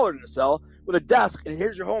 smaller than a cell, with a desk, and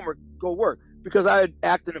here's your homework, go work. Because I had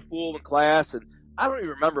acted a fool in class, and I don't even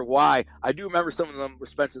remember why. I do remember some of them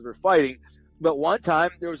suspensions were fighting, but one time,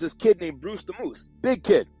 there was this kid named Bruce the Moose. Big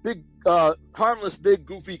kid. Big, harmless, big,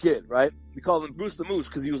 goofy kid, right? We called him Bruce the Moose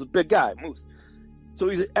because he was a big guy, Moose. So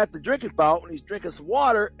he's at the drinking fountain, he's drinking some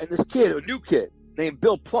water, and this kid, a new kid, named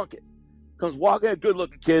Bill Plunkett, comes walking, a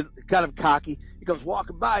good-looking kid, kind of cocky. He comes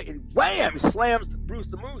walking by, and wham! He slams Bruce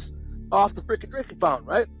the Moose off the freaking drinking fountain,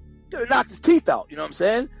 right? Could have knocked his teeth out, you know what I'm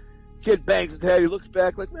saying? Kid bangs his head. He looks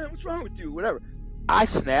back like, man, what's wrong with you? Whatever. I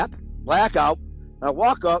snap, black out, and I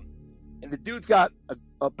walk up, and the dude's got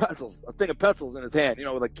a thing of pencils in his hand,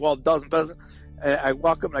 with like 12 dozen pencils. And I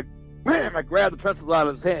walk up, and I grab the pencils out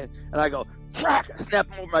of his hand, and I go, crack! I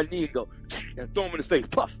snap him over my knee and go, and throw him in his face,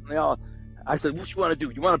 puff! And I said, what you want to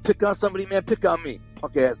do? You want to pick on somebody, man? Pick on me,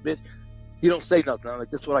 punk ass bitch. He don't say nothing. I'm like,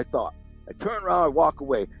 that's what I thought. I turn around, I walk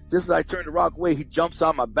away. Just as I turn to walk away, he jumps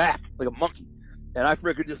on my back like a monkey. And I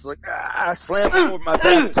freaking just I slam him over my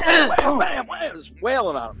back. And wham, wham, wham, just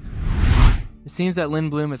wailing on him. It seems that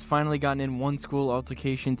Linbloom has finally gotten in one school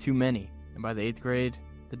altercation too many. And by the 8th grade,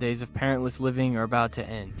 the days of parentless living are about to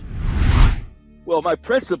end. Well, my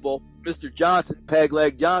principal, Mr. Johnson,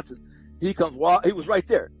 Pegleg Johnson, he was right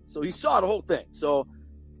there. So he saw the whole thing. So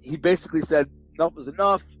he basically said, enough is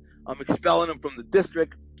enough. I'm expelling him from the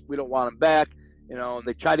district. We don't want him back. And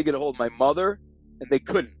they tried to get a hold of my mother, and they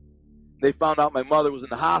couldn't. They found out my mother was in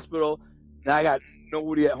the hospital, and I got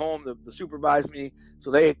nobody at home to supervise me.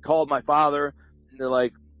 So they called my father, and they're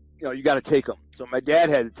like, you got to take him. So my dad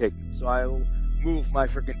had to take me. So I moved my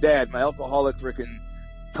freaking dad, my alcoholic freaking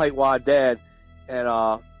tightwad dad. And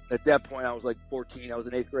at that point, I was like 14. I was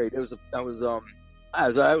in 8th grade. I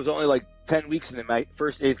was only like 10 weeks into my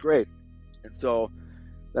first 8th grade. And so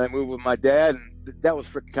then I moved with my dad, and that was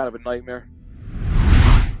freaking kind of a nightmare.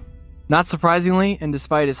 Not surprisingly, and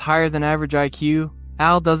despite his higher than average IQ,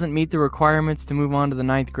 Al doesn't meet the requirements to move on to the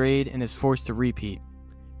 9th grade and is forced to repeat.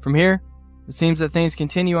 From here, it seems that things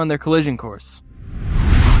continue on their collision course.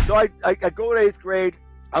 So I go to 8th grade.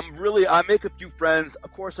 I make a few friends.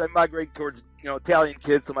 Of course, I migrate towards, Italian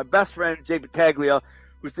kids. So my best friend, Jay Battaglia,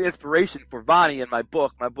 was the inspiration for Vonnie in my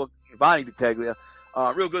book, Vonnie Battaglia.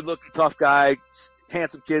 Real good looking, tough guy,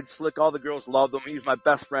 handsome kid, slick. All the girls loved him. He was my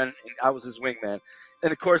best friend, and I was his wingman.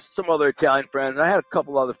 And of course, some other Italian friends. And I had a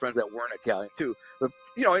couple other friends that weren't Italian too. But,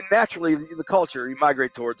 you know, naturally, the culture, you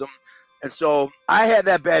migrate towards them. And so I had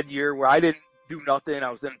that bad year where I didn't do nothing. I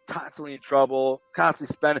was constantly in trouble,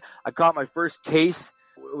 constantly spending. I caught my first case.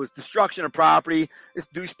 It was destruction of property. This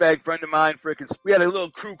douchebag friend of mine, we had a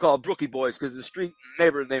little crew called Brookie Boys because the street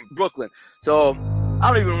neighbor named Brooklyn. So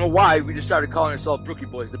I don't even know why we just started calling ourselves Brookie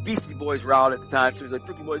Boys. The Beastie Boys were out at the time, so he was like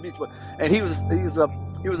Brookie Boys, Beastie Boys. And he was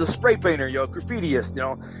a spray painter, you know, graffitiist, you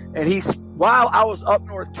know. And while I was up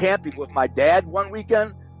north camping with my dad one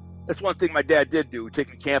weekend, that's one thing my dad did do. He'd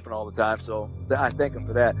take me camping all the time, so I thank him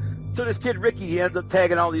for that. So this kid, Ricky, he ends up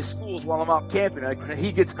tagging all these schools while I'm out camping.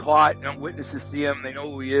 He gets caught, and witnesses see him. They know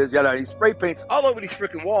who he is. He spray paints all over these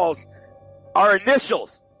freaking walls our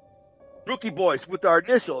initials. Brookie Boys with our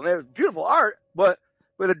initial. And they're beautiful art, but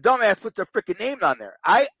a dumbass puts their freaking name on there.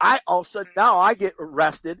 I all of a sudden, now I get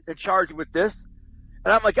arrested and charged with this.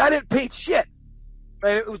 And I'm like, I didn't paint shit.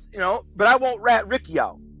 Man, it was, you know, but I won't rat Ricky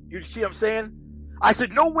out. You see what I'm saying? I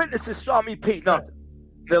said, no witnesses saw me paint nothing.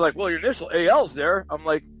 They're like, well, your initial AL's there. I'm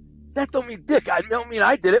like, that don't mean dick. I don't mean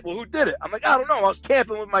I did it. Well, who did it? I'm like, I don't know. I was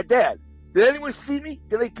camping with my dad. Did anyone see me?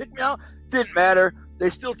 Did they pick me out? Didn't matter.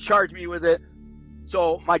 They still charged me with it.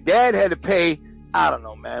 So my dad had to pay, I don't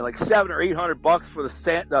know, man, like $700 or $800 for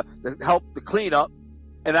the help, the cleanup.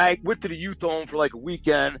 And I went to the youth home for like a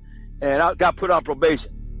weekend, and I got put on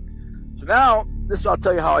probation. So now, I'll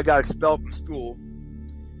tell you how I got expelled from school.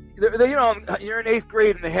 You know, you're in 8th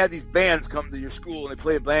grade, and they had these bands come to your school, and they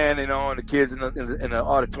play a band, you know, and the kids in the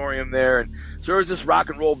auditorium there. And so there was this rock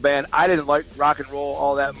and roll band. I didn't like rock and roll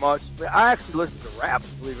all that much. But I actually listened to rap,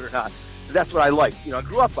 believe it or not. And that's what I liked. You know, I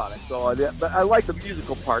grew up on it. But I like the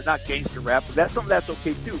musical part, not gangster rap. But some of that's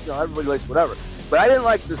okay too. You know, everybody likes whatever. But I didn't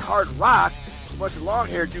like this hard rock. A bunch of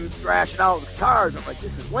long-haired dudes thrashing out with guitars. I'm like,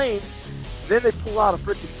 this is lame. And then they pull out a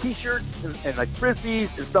freaking T-shirts and like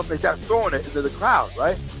frisbees and stuff. And they start throwing it into the crowd,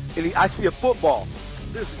 right? And I see a football.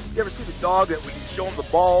 You ever see the dog that when you show him the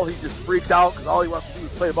ball, he just freaks out because all he wants to do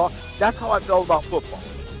is play the ball? That's how I felt about football.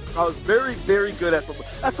 I was very, very good at football.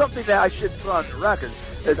 That's something that I should put on the record,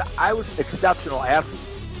 is I was exceptional athlete.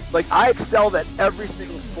 Like, I excelled at every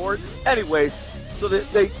single sport. Anyways, so they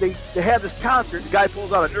have this concert. The guy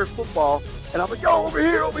pulls out a Nerf football, and I'm like, yo, over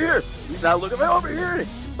here. He's not looking, like, over here. And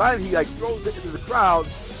finally, he like throws it into the crowd,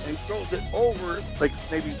 and he throws it over like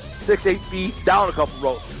maybe 6-8 feet down a couple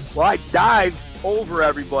rows. Well, I dive over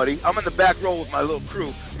everybody. I'm in the back row with my little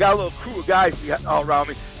crew. I got a little crew of guys all around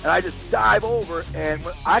me, and I just dive over, and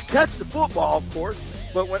when I catch the football, of course,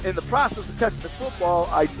 but when in the process of catching the football,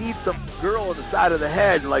 I need some girl on the side of the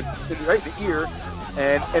head, like right in the ear,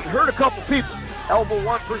 and hurt a couple people. Elbow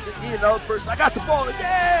one person, knee another person. I got the ball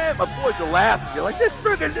again. My boys are laughing. They're like, this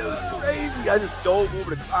friggin' dude's crazy. I just dove over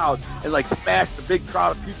the crowd and like smashed the big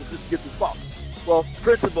crowd of people just to get this ball. Well,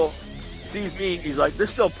 principal sees me. He's like, they're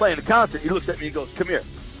still playing the concert. He looks at me and goes, come here.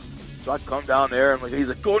 So I come down there and he's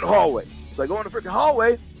like, go in the hallway. So I go in the freaking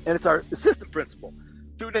hallway, and it's our assistant principal,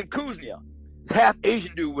 dude named Kuznia. He's half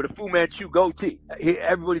Asian dude with a Fu Manchu goatee.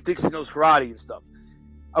 Everybody thinks he knows karate and stuff.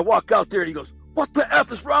 I walk out there and he goes, what the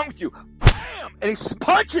F is wrong with you? Bam! And he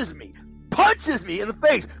punches me in the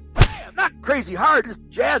face. Bam! Not crazy hard, just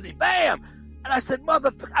jabs me. Bam! And I said,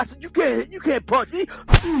 motherfucker, you can't punch me.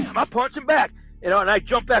 Bam! I punch him back. You know, and I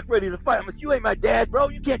jump back ready to fight. I'm like, you ain't my dad, bro.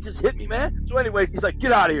 You can't just hit me, man. So anyways, he's like,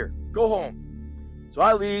 get out of here. Go home. So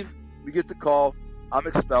I leave. We get the call. I'm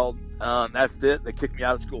expelled. That's it. They kicked me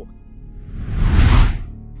out of school.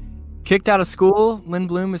 Kicked out of school,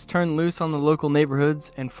 Linbloom is turned loose on the local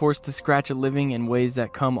neighborhoods and forced to scratch a living in ways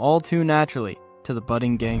that come all too naturally to the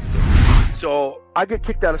budding gangster. So I get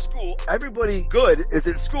kicked out of school. Everybody good is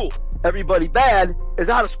in school. Everybody bad is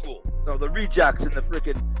out of school. You know, the rejects and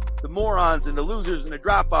the morons and the losers and the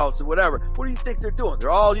dropouts and whatever. What do you think they're doing? They're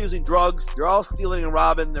all using drugs. They're all stealing and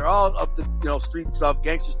robbing. They're all up to, street stuff,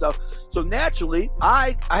 gangster stuff. So naturally,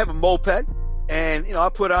 I have a moped, and, I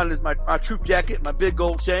put on my troop jacket, my big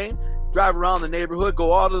gold chain, drive around the neighborhood,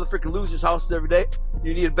 go all to the freaking losers' houses every day.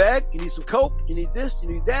 You need a bag? You need some coke? You need this? You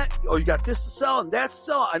need that? Oh, you got this to sell and that to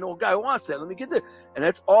sell? I know a guy who wants that. Let me get this. And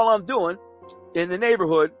that's all I'm doing in the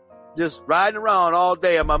neighborhood, just riding around all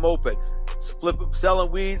day on my moped,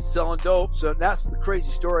 selling weed, selling dope. So that's the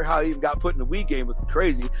crazy story how I even got put in the weed game with the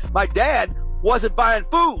crazy. My dad wasn't buying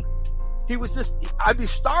food. I'd be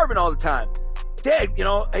starving all the time. Dad,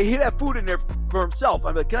 he'd have food in there for himself.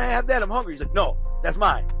 I'm like, can I have that? I'm hungry. He's like, no, that's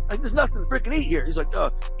mine. Like, there's nothing to freaking eat here. He's like,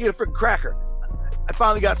 eat a freaking cracker. I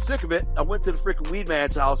finally got sick of it. I went to the freaking weed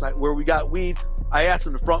man's house where we got weed I asked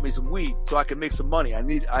him to front me some weed so I can make some money. I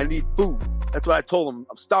need food. That's what I told him.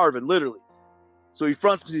 I'm starving, literally. So he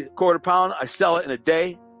fronts me a quarter pound. I sell it in a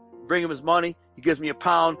day, bring him his money. He gives me a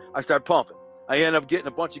pound. I start pumping. I end up getting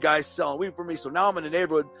a bunch of guys selling weed for me. So now I'm in the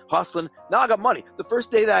neighborhood hustling. Now I got money. The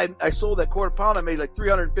first day that I sold that quarter pound, I made like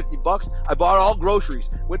 $350. I bought all groceries,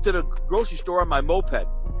 went to the grocery store on my moped,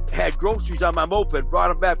 had groceries on my moped, brought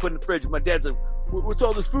them back, put in the fridge. My dad's like, what's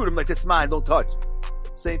all this food? I'm like, it's mine. Don't touch.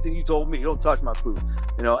 Same thing you told me. Don't touch my food.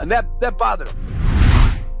 And that bothered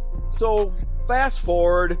him. So fast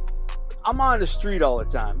forward, I'm on the street all the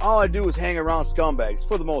time. All I do is hang around scumbags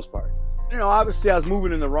for the most part. Obviously I was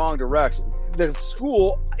moving in the wrong direction. The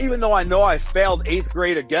school, even though I know I failed 8th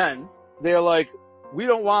grade again, they're like, we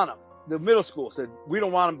don't want them. The middle school said, we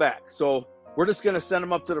don't want them back. So we're just going to send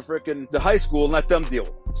them up to the high school and let them deal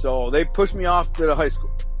with them. So they pushed me off to the high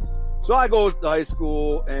school. So I go to high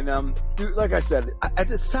school, and like I said, at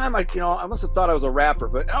this time, I must have thought I was a rapper,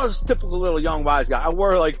 but I was a typical little young wise guy. I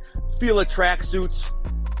wore like Fila tracksuits,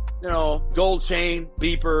 gold chain,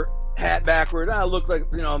 beeper, hat backward. I looked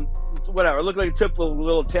like, whatever. I looked like a typical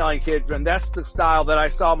little Italian kid, and that's the style that I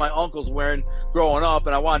saw my uncles wearing growing up,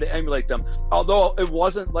 and I wanted to emulate them. Although it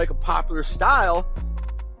wasn't like a popular style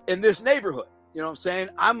in this neighborhood. You know what I'm saying?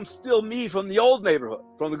 I'm still me from the old neighborhood,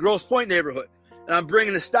 from the Grosse Pointe neighborhood. And I'm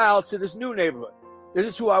bringing the style to this new neighborhood. This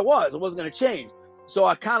is who I was. It wasn't going to change. So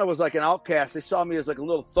I kind of was like an outcast. They saw me as like a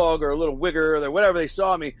little thug or a little wigger or whatever they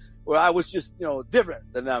saw me, where I was just,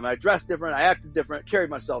 different than them. I dressed different. I acted different, carried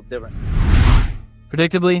myself different.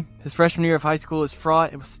 Predictably, his freshman year of high school is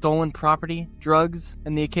fraught with stolen property, drugs,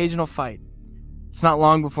 and the occasional fight. It's not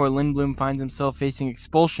long before Linbloom finds himself facing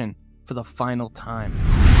expulsion for the final time.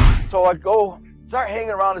 So I start hanging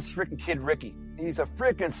around this freaking kid, Ricky. He's a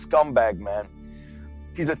freaking scumbag, man.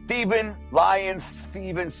 He's a lying,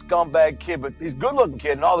 thieving scumbag kid, but he's a good-looking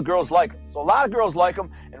kid, and all the girls like him. So a lot of girls like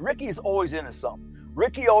him, and Ricky is always into something.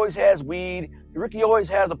 Ricky always has weed. Ricky always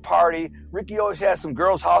has a party. Ricky always has some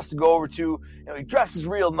girl's house to go over to. He dresses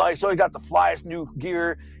real nice, so he got the flyest new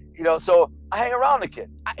gear. So I hang around the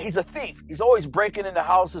kid. He's a thief. He's always breaking into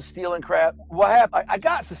houses, stealing crap. What happened? I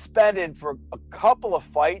got suspended for a couple of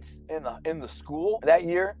fights in the school that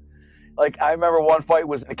year. Like, I remember one fight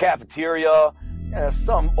was in the cafeteria.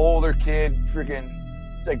 Some older kid freaking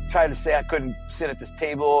tried to say I couldn't sit at this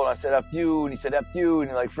table, and I said F you, and he said F you,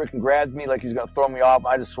 and he freaking grabbed me like he was gonna throw me off.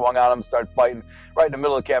 I just swung on him and started fighting right in the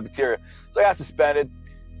middle of the cafeteria. So I got suspended,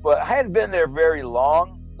 but I hadn't been there very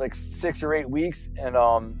long, like 6 or 8 weeks, and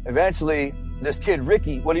eventually this kid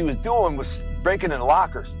Ricky, what he was doing was breaking in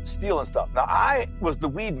lockers, stealing stuff. Now I was the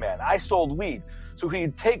weed man. I sold weed, so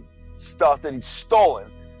he'd take stuff that he'd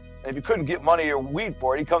stolen. And if you couldn't get money or weed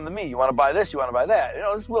for it, he'd come to me. You want to buy this? You want to buy that?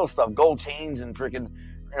 This little stuff, gold chains and freaking,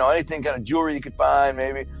 anything kind of jewelry you could find,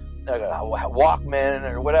 maybe like a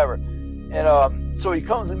Walkman or whatever. And so he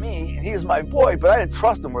comes to me, and he was my boy, but I didn't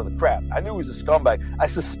trust him worth a crap. I knew he was a scumbag. I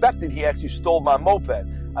suspected he actually stole my moped,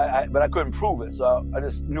 but I couldn't prove it, so I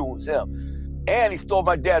just knew it was him. And he stole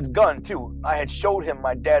my dad's gun, too. I had showed him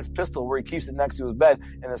my dad's pistol where he keeps it next to his bed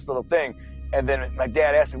in this little thing. And then my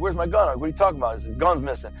dad asked me, where's my gun? What are you talking about? He said, gun's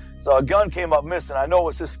missing. So a gun came up missing. I know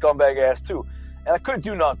it's his scumbag ass too. And I couldn't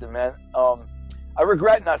do nothing, man. I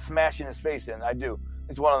regret not smashing his face in. I do.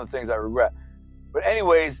 It's one of the things I regret. But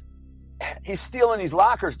anyways, he's stealing these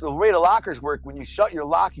lockers. The way the lockers work, when you shut your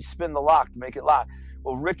lock, you spin the lock to make it lock.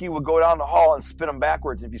 Well, Ricky would go down the hall and spin them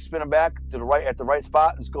backwards. If you spin them back to the right at the right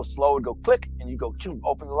spot, just go slow and go click, and you go choom,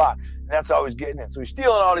 open the lock. And that's how he's getting in. So he's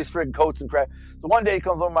stealing all these friggin' coats and crap. So one day he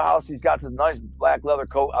comes over to my house. He's got this nice black leather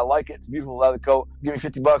coat. I like it. It's a beautiful leather coat. Give me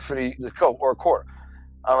 $50 for the coat, or a quarter.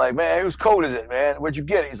 I'm like, man, whose coat is it, man? Where'd you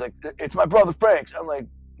get it? He's like, it's my brother Frank's. I'm like,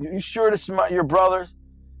 you sure this is your brother's?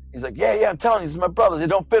 He's like, yeah, I'm telling you, this is my brother's. It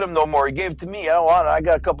don't fit him no more. He gave it to me. I don't want it. I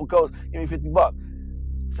got a couple coats. Give me $50.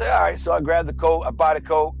 Say, all right, so I grab the coat, I buy the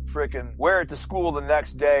coat, freaking wear it to school the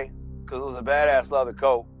next day, because it was a badass leather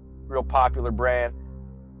coat, real popular brand.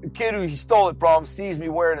 The kid who he stole it from sees me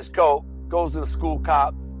wearing his coat, goes to the school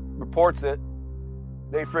cop, reports it.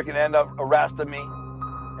 They freaking end up arresting me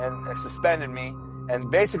and suspended me. And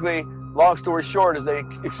basically, long story short, is they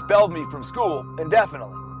expelled me from school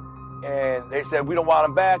indefinitely. And they said, we don't want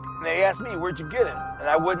him back. And they asked me, where'd you get it? And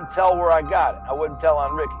I wouldn't tell where I got it. I wouldn't tell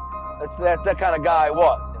on Ricky. That's that kind of guy I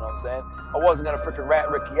was, you know what I'm saying? I wasn't going to freaking rat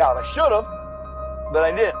Ricky out. I should have, but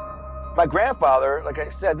I didn't. My grandfather, like I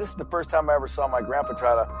said, this is the first time I ever saw my grandpa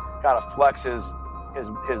try to kind of flex his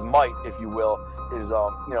might, if you will, his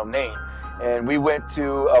name. And we went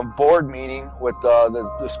to a board meeting with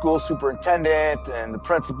the school superintendent and the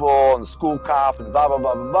principal and the school cop and blah, blah,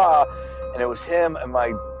 blah, blah, blah. And it was him and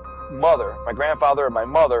my mother, my grandfather and my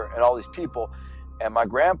mother and all these people. And my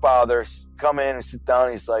grandfather come in and sit down.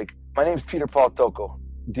 And he's like, my name's Peter Paul Tocco.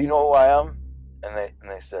 Do you know who I am? And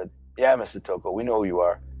they said, yeah, Mr. Tocco, we know who you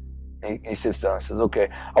are. And he sits down and says, okay,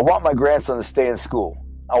 I want my grandson to stay in school.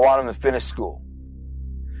 I want him to finish school.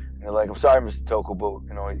 And they're like, I'm sorry, Mr. Tocco,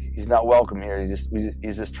 but he's not welcome here.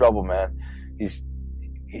 He's just trouble, man. He's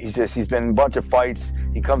been in a bunch of fights.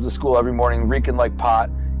 He comes to school every morning reeking like pot.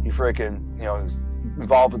 He freaking, he's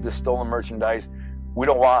involved with this stolen merchandise. We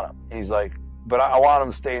don't want him. And he's like, but I want him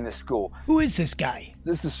to stay in this school. Who is this guy?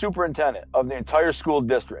 This is the superintendent of the entire school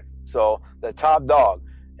district. So the top dog.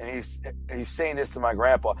 And he's saying this to my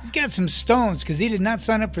grandpa. He's got some stones because he did not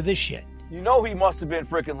sign up for this shit. He must have been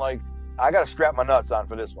freaking like, I got to strap my nuts on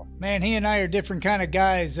for this one. Man, he and I are different kind of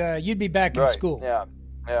guys. You'd be back in school. Yeah.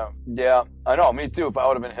 I know, me too, if I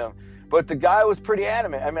would have been him. But the guy was pretty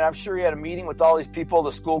adamant. I mean, I'm sure he had a meeting with all these people,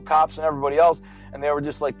 the school cops and everybody else, and they were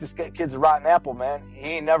just like, this kid's a rotten apple, man. He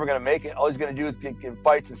ain't never going to make it. All he's going to do is get in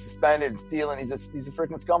fights and suspended and stealing. He's a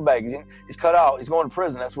freaking scumbag. He's cut out. He's going to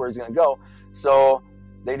prison. That's where he's going to go. So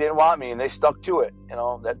they didn't want me, and they stuck to it.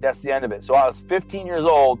 That's the end of it. So I was 15 years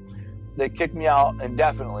old. They kicked me out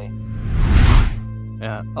indefinitely.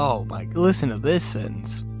 Yeah. Oh, my. Listen to this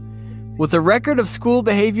sentence. With a record of school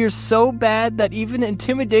behavior so bad that even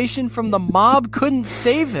intimidation from the mob couldn't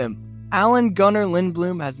save him, Alan Gunner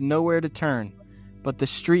Lindbloom has nowhere to turn but the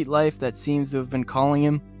street life that seems to have been calling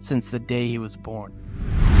him since the day he was born.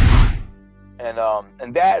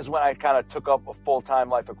 And that is when I kind of took up a full-time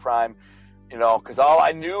life of crime, because all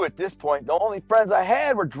I knew at this point, the only friends I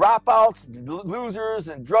had were dropouts, losers,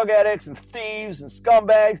 and drug addicts, and thieves, and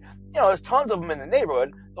scumbags. There's tons of them in the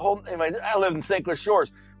neighborhood. I lived in St. Clair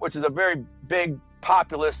Shores, which is a very big,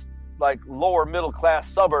 populous, like lower middle class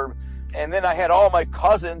suburb. And then I had all my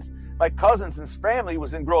cousins. My cousins and family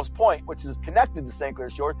was in Grosse Pointe, which is connected to St. Clair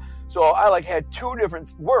Shores. So I had two different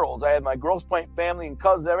worlds. I had my Grosse Pointe family and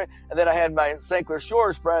cousins, and then I had my St. Clair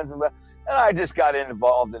Shores friends, and I just got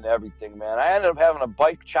involved in everything, man. I ended up having a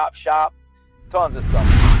bike chop shop, tons of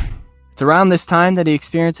stuff. It's around this time that he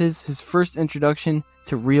experiences his first introduction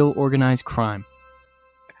to real organized crime.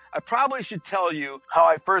 I probably should tell you how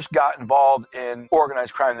I first got involved in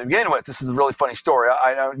organized crime to begin with. This is a really funny story.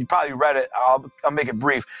 I know you probably read it. I'll make it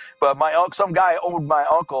brief. But some guy owed my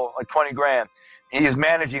uncle like 20 grand. He is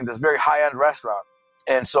managing this very high-end restaurant.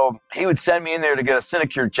 And so he would send me in there to get a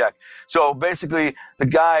sinecure check. So basically, the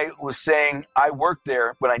guy was saying I worked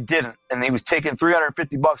there, but I didn't. And he was taking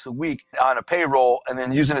 $350 a week on a payroll and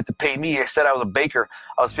then using it to pay me. He said I was a baker.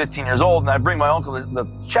 I was 15 years old, and I'd bring my uncle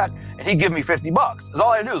the check, and he'd give me $50. That's all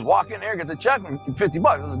I had to do is walk in there, get the check, and $50.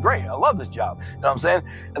 This is great. I love this job. You know what I'm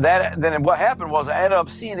saying? Then what happened was I ended up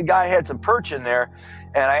seeing the guy had some perch in there,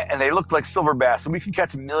 and they looked like silver bass, and we could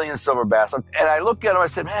catch a million silver bass. And I looked at him, I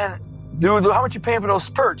said, man, dude, how much you paying for those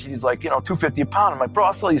perch? And he's like, $2.50 a pound. I'm like, bro,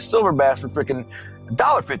 I'll sell you silver bass for freaking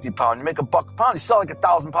 $1.50 a pound. You make $1 a pound. You sell like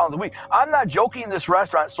 1,000 pounds a week. I'm not joking. This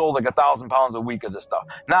restaurant sold like 1,000 pounds a week of this stuff.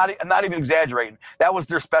 Not even exaggerating. That was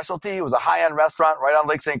their specialty. It was a high-end restaurant right on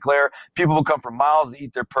Lake St. Clair. People would come from miles to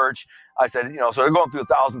eat their perch. I said, so they're going through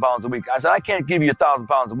 1,000 pounds a week. I said, I can't give you 1,000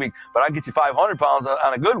 pounds a week, but I'll get you 500 pounds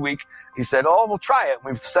on a good week. He said, oh, we'll try it.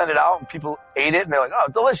 We sent it out, and people ate it, and they're like, oh,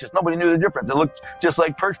 delicious. Nobody knew the difference. It looked just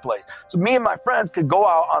like perch flakes. So me and my friends could go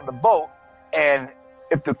out on the boat, and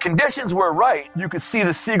if the conditions were right, you could see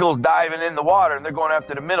the seagulls diving in the water, and they're going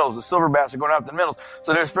after the minnows. The silver bass are going after the minnows.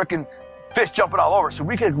 So there's freaking fish jumping all over. So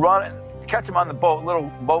we could run and catch them on the boat,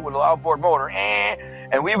 little boat with an outboard motor,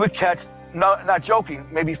 and we would catch, not joking,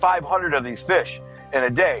 maybe 500 of these fish in a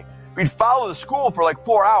day. We'd follow the school for like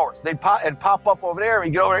 4 hours. They'd pop up over there,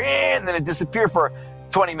 we'd get over there, and then it'd disappear for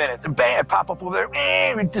 20 minutes, and bang, it'd pop up over there,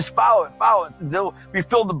 and we'd just follow it until we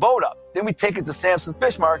filled the boat up. Then we'd take it to Samson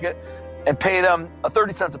Fish Market and pay them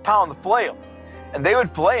 30 cents a pound to fillet them. And they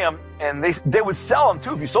would fillet them, and they would sell them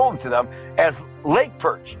too, if you sold them to them, as lake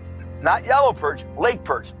perch. Not yellow perch, lake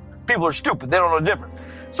perch. People are stupid, they don't know the difference.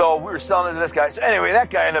 So we were selling it to this guy. So anyway, that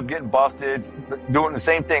guy ended up getting busted, doing the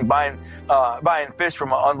same thing, buying fish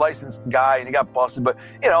from an unlicensed guy, and he got busted. But,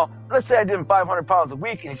 let's say I did him 500 pounds a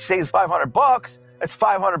week, and he saves $500. That's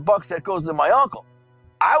 $500 that goes to my uncle.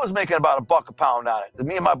 I was making about $1 a pound on it.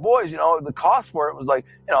 Me and my boys, the cost for it was like,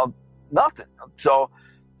 nothing. So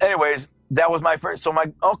anyways, that was my first. So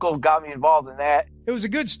my uncle got me involved in that. It was a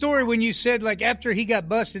good story when you said, like, after he got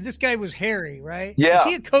busted, this guy was Harry, right? Yeah. Was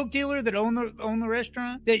he a coke dealer that owned the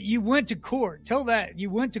restaurant? That you went to court. Tell that.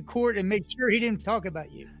 You went to court and made sure he didn't talk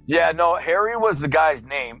about you. Yeah, no, Harry was the guy's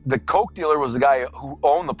name. The coke dealer was the guy who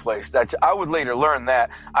owned the place. I would later learn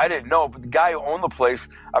that. I didn't know, but the guy who owned the place,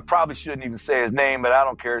 I probably shouldn't even say his name, but I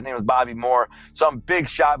don't care. His name was Bobby Moore. Some big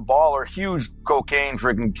shot baller, huge cocaine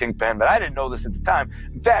freaking kingpin, but I didn't know this at the time.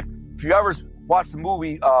 In fact, if you ever watched the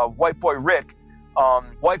movie White Boy Rick,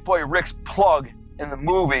 White Boy Rick's plug in the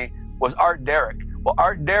movie was Art Derrick. Well,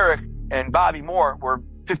 Art Derrick and Bobby Moore were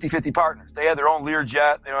 50-50 partners. They had their own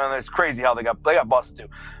Learjet, and it's crazy how they got busted too.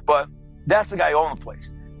 But that's the guy who owned the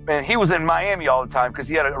place. And he was in Miami all the time because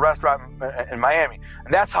he had a restaurant in Miami.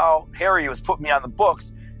 And that's how Harry was putting me on the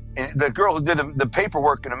books. And the girl who did the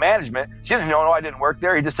paperwork and the management, she didn't know I didn't work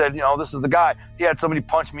there. He just said, this is the guy. He had somebody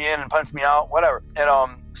punch me in and punch me out, whatever.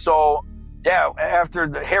 And so, yeah,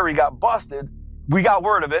 after Harry got busted, we got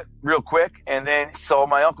word of it real quick. And then, so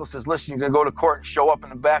my uncle says, listen, you're going to go to court and show up in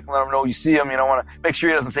the back and let him know you see him. You don't want to make sure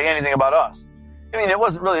he doesn't say anything about us. I mean, it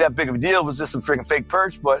wasn't really that big of a deal. It was just some freaking fake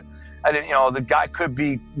perch, but I didn't, the guy could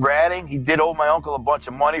be ratting. He did owe my uncle a bunch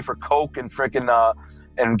of money for coke and freaking,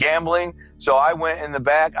 and gambling. So I went in the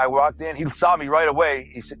back. I walked in. He saw me right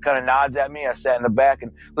away. He kind of nods at me. I sat in the back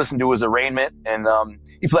and listened to his arraignment, and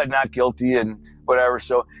he pled not guilty and whatever.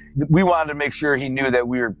 So we wanted to make sure he knew that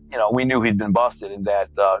we knew he'd been busted, and that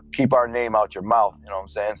keep our name out your mouth. You know what I'm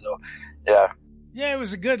saying? So, yeah. Yeah, it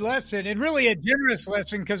was a good lesson, and really a generous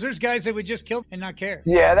lesson, because there's guys that would just kill and not care.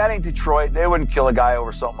 Yeah, that ain't Detroit. They wouldn't kill a guy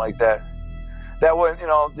over something like that. That wouldn't,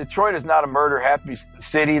 Detroit is not a murder-happy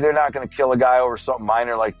city. They're not going to kill a guy over something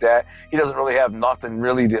minor like that. He doesn't really have nothing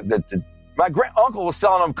really my uncle was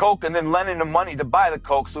selling him coke and then lending him money to buy the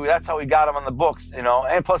coke, so that's how he got him on the books,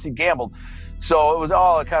 and plus he gambled. So it was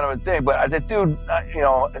all kind of a thing. But that dude,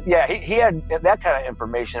 he had that kind of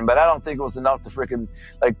information, but I don't think it was enough to freaking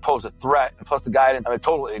pose a threat. And plus the guy, I'm a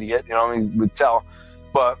total idiot, he would tell.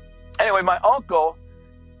 But anyway, my uncle,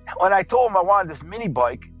 when I told him I wanted this mini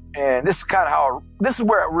bike, and this is this is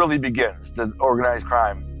where it really begins, the organized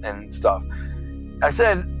crime and stuff. I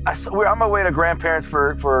said, we're on my way to grandparents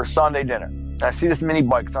for Sunday dinner. And I see this mini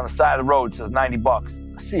bike. It's on the side of the road. It says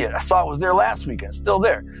 $90. I see it. I saw it was there last weekend. It's still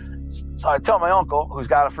there. So I tell my uncle, who's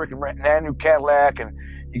got a freaking brand new Cadillac, and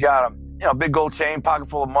he got a big gold chain, pocket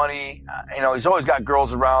full of money. He's always got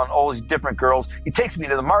girls around, all these different girls. He takes me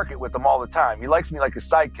to the market with him all the time. He likes me like a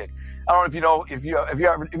sidekick. I don't know if you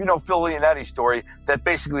know Phil Leonetti's story. That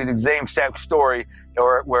basically the same exact story,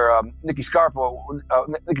 where Nicky Scarpa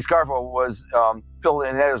was Phil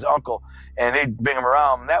Leonetti's uncle, and they'd bring him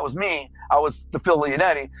around. And that was me. I was the Phil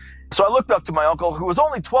Leonetti. So I looked up to my uncle, who was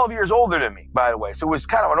only 12 years older than me, by the way. So it was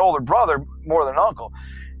kind of an older brother more than an uncle.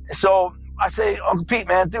 So I say, Uncle Pete,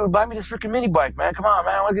 man, dude, buy me this freaking mini bike, man. Come on,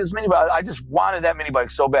 man. I want to get this mini bike. I just wanted that mini bike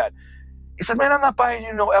so bad. He said, man, I'm not buying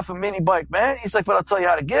you no effing mini bike, man. He's like, but I'll tell you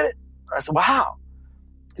how to get it. I said, well, how?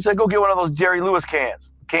 He said, go get one of those Jerry Lewis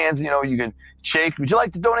cans. Cans, you can shake. Would you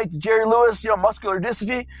like to donate to Jerry Lewis, muscular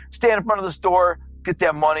dystrophy? Stand in front of the store, get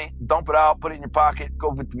that money, dump it out, put it in your pocket,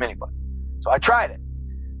 go get the mini bike. So I tried it.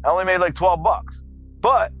 I only made like $12,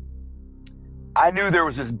 but I knew there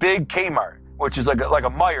was this big Kmart, which is like a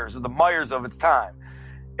Myers, the Myers of its time.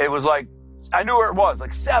 It was I knew where it was,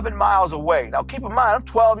 7 miles away. Now keep in mind, I'm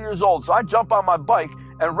 12 years old, so I jump on my bike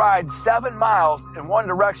and ride 7 miles in one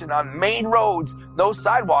direction on main roads, no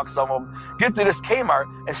sidewalks, some of them, get to this Kmart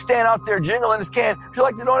and stand out there jingling this can. If you'd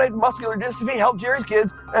like to donate to muscular dystrophy, help Jerry's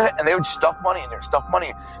kids, and they would stuff money in there,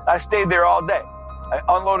 I stayed there all day. I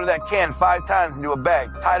unloaded that can 5 times into a bag,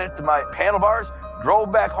 tied it to my handlebars, drove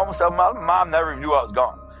back home 7 miles. Mom never even knew I was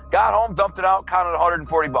gone. Got home, dumped it out, counted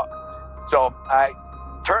 $140. So I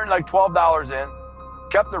turned $12 in,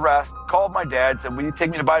 kept the rest, called my dad, said, will you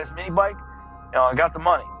take me to buy this mini bike? I got the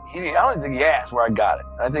money. I don't even think he asked where I got it.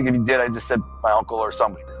 I think if he did, I just said my uncle or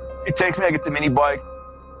somebody. He takes me, I get the mini bike.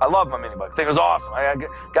 I love my mini bike. I think it was awesome. I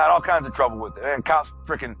got all kinds of trouble with it. And cops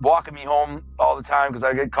freaking walking me home all the time because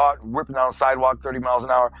I get caught whipping down the sidewalk 30 miles an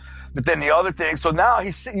hour. But then the other thing, so now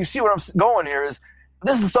you see where I'm going here is,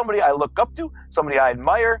 this is somebody I look up to, somebody I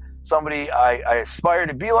admire, somebody I aspire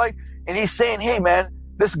to be like. And he's saying, hey, man,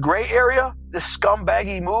 this gray area, this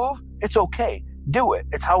scumbaggy move, it's okay. Do it.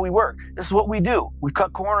 It's how we work. This is what we do. We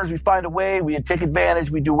cut corners. We find a way. We take advantage.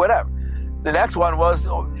 We do whatever. The next one was,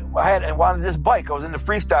 I wanted this bike. I was into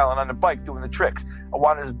freestyling on the bike, doing the tricks. I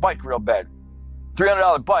wanted this bike real bad.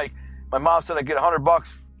 $300 bike. My mom said I'd get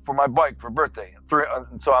 $100 for my bike for birthday.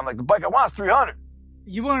 So I'm like, the bike I want is $300.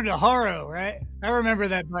 You wanted a Haro, right? I remember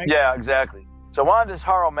that bike. Yeah, exactly. So I wanted this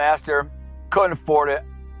Haro Master. Couldn't afford it.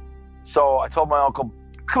 So I told my uncle,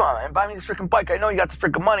 come on, man, buy me this freaking bike. I know you got the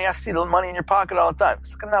freaking money. I see the money in your pocket all the time.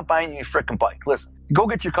 So I'm not buying you a freaking bike. Listen, go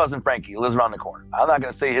get your cousin Frankie. He lives around the corner. I'm not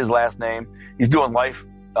going to say his last name. He's doing life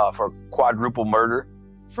for quadruple murder.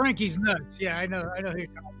 Frankie's nuts. Yeah, I know who you're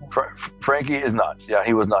talking about. Frankie is nuts. Yeah,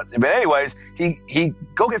 he was nuts. But anyways, he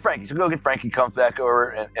go get Frankie. So go get Frankie, comes back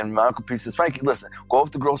over, and my Uncle Pete says, Frankie, listen, go up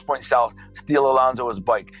to Grosse Pointe South, steal Alonzo's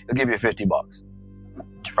bike. He'll give you $50.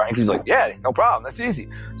 Frankie's like, yeah, no problem. That's easy.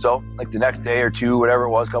 So like the next day or two, whatever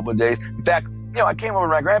it was, a couple of days. In fact, I came over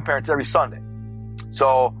to my grandparents every Sunday.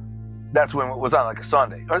 So that's when it was on, like a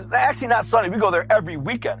Sunday. Actually, not Sunday. We go there every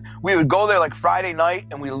weekend. We would go there like Friday night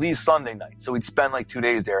and we leave Sunday night. So we'd spend like 2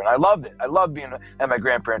 days there. And I loved it. I loved being at my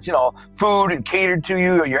grandparents. Food and catered to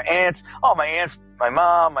you, or your aunts. Oh, my aunts, my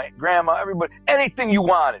mom, my grandma, everybody. Anything you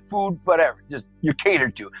wanted. Food, whatever. Just you're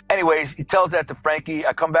catered to. Anyways, he tells that to Frankie.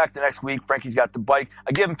 I come back the next week. Frankie's got the bike.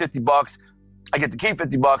 I give him $50. I get to keep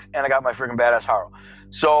 $50, and I got my freaking badass Haro.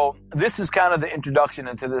 So this is kind of the introduction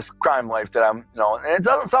into this crime life that I'm, and it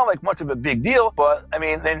doesn't sound like much of a big deal, but I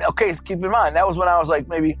mean, then okay, so keep in mind that was when I was like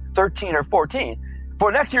maybe 13 or 14.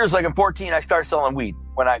 For next year's like I'm 14, I start selling weed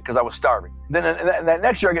because I was starving. Then that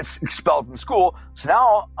next year I get expelled from school, so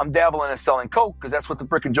now I'm dabbling in selling coke because that's what the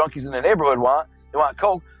freaking junkies in the neighborhood want. They want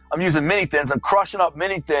coke. I'm using mini thins. I'm crushing up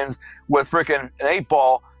mini thins with freaking an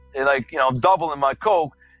 8-ball and doubling my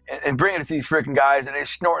coke. And bring it to these freaking guys, and they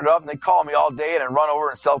snort it up, and they call me all day, and then run over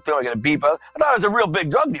and sell it to them. I get a beeper. I thought I was a real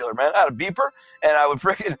big drug dealer, man. I had a beeper, and I would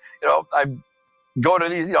freaking, I'd go to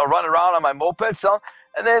these, run around on my moped, selling.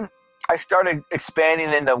 And then I started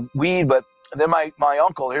expanding into weed, but then my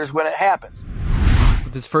uncle, here's when it happens.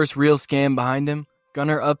 With his first real scam behind him,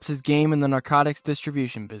 Gunner ups his game in the narcotics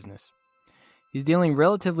distribution business. He's dealing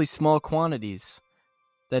relatively small quantities.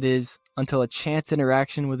 That is, until a chance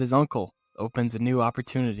interaction with his uncle opens a new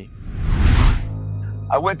opportunity.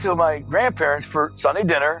 I went to my grandparents for Sunday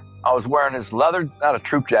dinner. I was wearing this leather, not a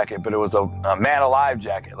troop jacket, but it was a Man Alive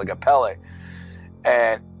jacket, like a Pele.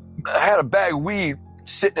 And I had a bag of weed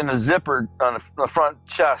sitting in the zipper on the front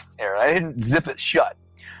chest there. And I didn't zip it shut.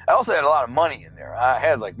 I also had a lot of money in there. I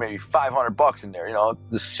had like maybe $500 in there,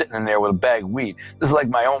 just sitting in there with a bag of weed. This is like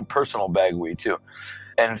my own personal bag of weed too.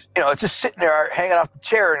 And, it's just sitting there hanging off the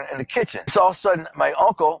chair in the kitchen. So all of a sudden my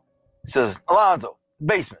uncle says, Alonzo,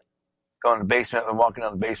 basement. Go in the basement. I'm walking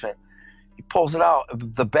down the basement. He pulls it out,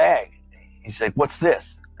 the bag. He's like, what's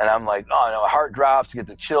this? And I'm like, my heart drops, you get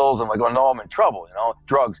the chills. I'm like, oh, no, I'm in trouble,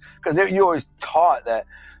 drugs. Because you always taught that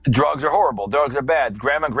drugs are horrible. Drugs are bad.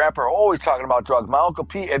 Grandma and grandpa are always talking about drugs. My Uncle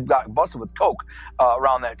Pete had got busted with coke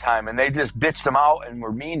around that time. And they just bitched him out and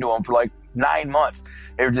were mean to him for like 9 months.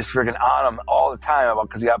 They were just freaking on him all the time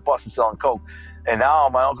because he got busted selling coke. And now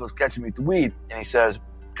my uncle's catching me with the weed. And he says,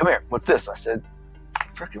 come here, what's this? I said,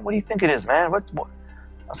 freaking, what do you think it is, man? What? I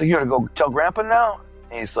was like, you're going to go tell Grandpa now?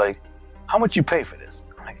 And he's like, how much you pay for this?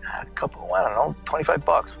 I'm like, a couple, I don't know,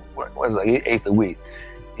 $25. What is it, like an eighth of weed?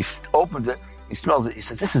 He opens it, he smells it, he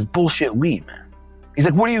says, this is bullshit weed, man. He's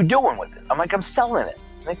like, what are you doing with it? I'm like, I'm selling it,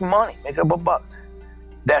 making money, make a buck.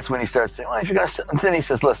 That's when he starts saying, well, if you're going to sell, and then he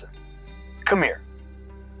says, listen, come here.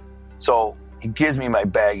 So he gives me my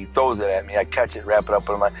bag, he throws it at me, I catch it, wrap it up,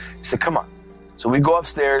 and he said, come on. So we go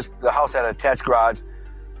upstairs. The house had an attached garage.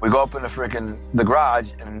 We go up in the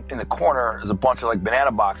garage, and in the corner is a bunch of like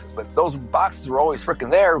banana boxes. But those boxes were always freaking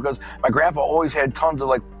there because my grandpa always had tons of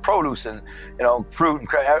like produce and fruit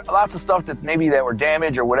and lots of stuff that maybe that were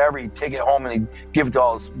damaged or whatever. He'd take it home and he'd give it to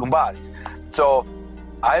all his gumbadis. So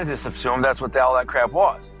I just assumed that's what all that crap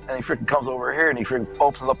was. And he freaking comes over here and he freaking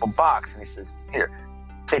opens up a box and he says, "Here,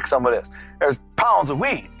 take some of this." There's pounds of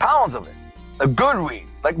weed, pounds of it, a good weed,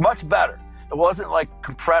 like much better. It wasn't like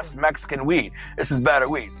compressed Mexican weed. This is better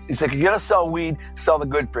weed. He said, you're going to sell weed, sell the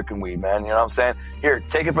good freaking weed, man. You know what I'm saying? Here,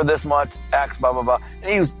 take it for this much, X, blah, blah, blah.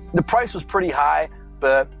 And the price was pretty high,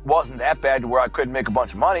 but wasn't that bad to where I couldn't make a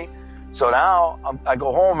bunch of money. So now I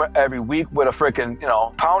go home every week with a freaking,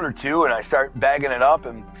 pound or two, and I start bagging it up.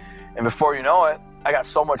 And before you know it, I got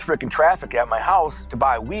so much freaking traffic at my house to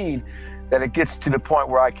buy weed that it gets to the point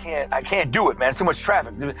where I can't do it, man. It's too much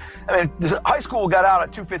traffic. I mean, high school got out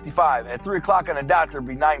at 2:55. At 3 o'clock on the dot, there'd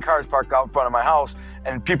be 9 cars parked out in front of my house,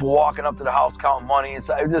 and people walking up to the house counting money. And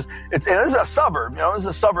so this is a suburb, this is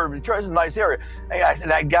a suburb of Detroit. It's a nice area.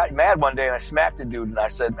 And I got mad one day and I smacked the dude and I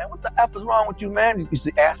said, "Man, what the F is wrong with you, man?" He used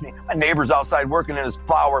to ask me. My neighbor's outside working in his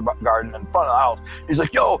flower garden in front of the house. He's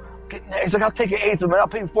like, "Yo." He's like, "I'll take an eighth of it. I'll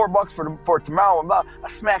pay you $4 for tomorrow." And blah. I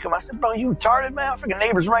smack him. I said, "Bro, you retarded, man? Freaking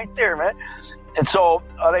neighbor's right there, man." And so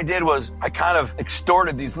what I did was I kind of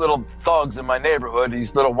extorted these little thugs in my neighborhood,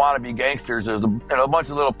 these little wannabe gangsters. There's a bunch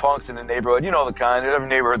of little punks in the neighborhood. You know the kind. Every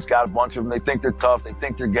neighborhood's got a bunch of them. They think they're tough. They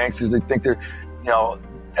think they're gangsters. They think they're,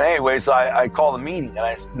 And anyway, so I called a meeting,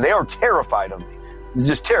 and they were terrified of me. They're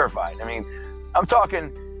just terrified. I mean, I'm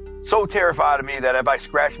talking so terrified of me that if I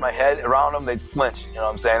scratched my head around them, they'd flinch. You know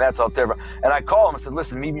what I'm saying? That's how terrified. And I called them and said,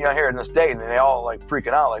 listen, meet me out here in this day. And they all like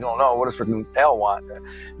freaking out, like, oh no, what does freaking Al want?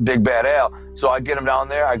 Big bad Al. So I get them down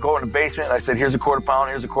there. I go in the basement and I said, here's a quarter pound,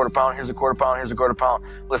 here's a quarter pound, here's a quarter pound, here's a quarter pound.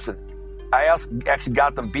 Listen, I actually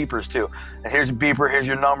got them beepers too. And here's your beeper, here's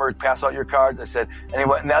your number, pass out your cards. I said,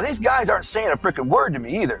 anyway, now these guys aren't saying a freaking word to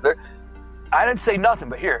me either. I didn't say nothing,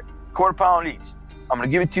 but here, quarter pound each. I'm going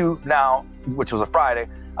to give it to you now, which was a Friday.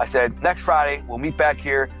 I said, next Friday, we'll meet back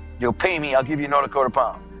here. You'll pay me. I'll give you another quarter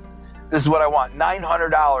pound. This is what I want.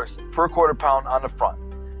 $900 per quarter pound on the front,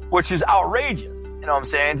 which is outrageous. You know what I'm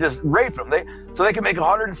saying? Just rape them. So they can make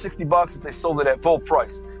 $160 if they sold it at full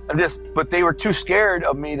price. But they were too scared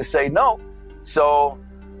of me to say no. So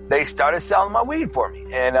they started selling my weed for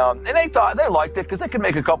me. And they thought they liked it because they could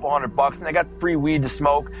make a couple $100 and they got free weed to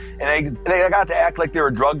smoke. And they got to act like they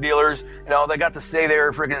were drug dealers. They got to say they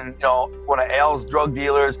were freaking, one of Al's drug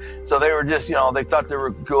dealers. So they were just, they thought they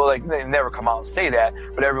were cool. Like they never come out and say that,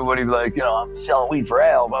 but everybody be like, I'm selling weed for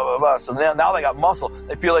Al, blah, blah, blah. So now they got muscle.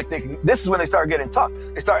 They feel like they can, this is when they start getting tough.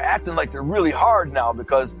 They start acting like they're really hard now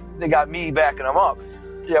because they got me backing them up.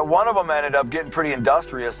 Yeah, one of them ended up getting pretty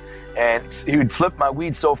industrious, and he would flip my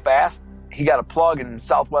weed so fast. He got a plug in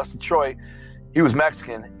Southwest Detroit. He was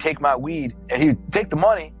Mexican. Take my weed, and he'd take the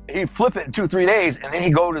money. He'd flip it in 2-3 days, and then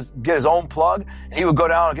he'd go to get his own plug, and he would go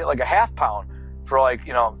down and get like a half pound for like,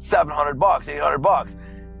 $700, $800,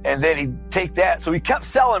 and then he'd take that. So he kept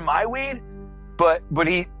selling my weed, but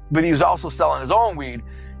he was also selling his own weed,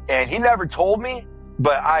 and he never told me.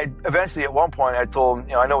 But eventually at one point I told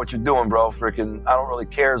him, I know what you're doing, bro. Freaking, I don't really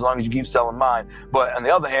care as long as you keep selling mine. But on the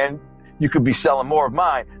other hand, you could be selling more of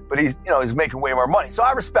mine. But he's making way more money. So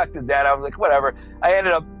I respected that. I was like, whatever.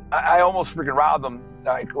 I almost freaking robbed him.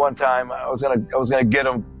 Like one time I was gonna get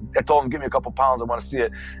him. I told him, give me a couple pounds. I want to see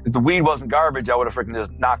it. If the weed wasn't garbage, I would have freaking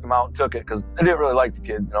just knocked him out and took it because I didn't really like the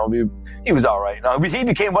kid. He was all right. He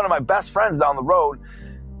became one of my best friends down the road.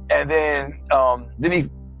 And then he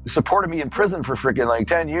supported me in prison for freaking like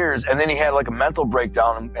 10 years. And then he had like a mental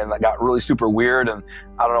breakdown and got really super weird. And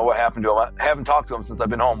I don't know what happened to him. I haven't talked to him since I've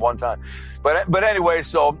been home one time. But anyway,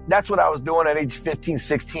 so that's what I was doing at age 15,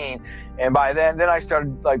 16. And by then I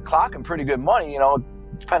started like clocking pretty good money,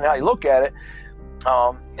 depending how you look at it,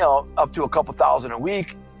 up to a couple thousand a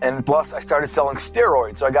week. And plus I started selling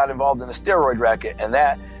steroids. So I got involved in a steroid racket, and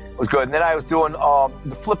that was good. And then I was doing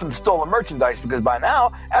the flipping the stolen merchandise, because by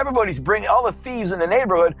now everybody's bringing, all the thieves in the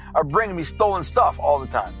neighborhood are bringing me stolen stuff all the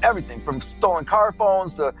time. Everything from stolen car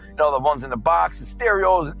phones to the ones in the box, the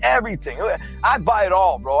stereos and everything. I'd buy it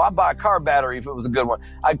all, bro. I'd buy a car battery if it was a good one.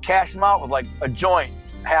 I'd cash them out with like a joint,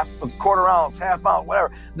 a quarter ounce, half ounce,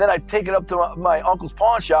 whatever. Then I'd take it up to my uncle's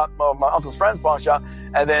pawn shop, my uncle's friend's pawn shop,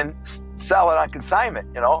 and then sell it on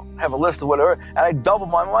consignment, have a list of whatever. And I double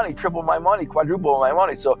my money, triple my money, quadruple my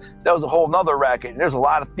money. So that was a whole nother racket. And there's a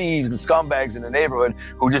lot of thieves and scumbags in the neighborhood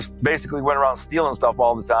who just basically went around stealing stuff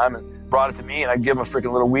all the time and brought it to me, and I'd give them a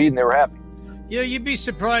freaking little weed and they were happy. You'd be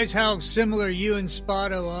surprised how similar you and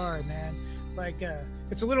Spotto are, man. Like,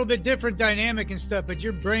 it's a little bit different dynamic and stuff, but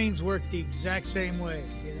your brains work the exact same way,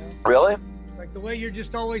 Really? Like the way you're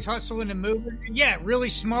just always hustling and moving. Yeah, really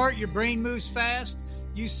smart. Your brain moves fast.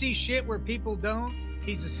 You see shit where people don't.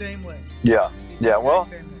 He's the same way. Yeah. Well,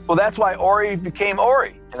 that's why Ori became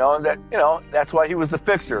Ori. That's why he was the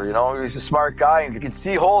fixer. He was a smart guy, and he could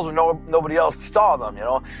see holes where nobody else saw them.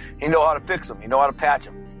 He knew how to fix them. He knew how to patch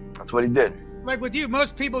them. That's what he did. Like with you,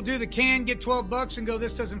 most people do the can, get $12 and go,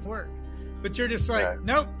 this doesn't work. But you're just like, right.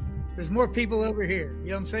 Nope. There's more people over here. You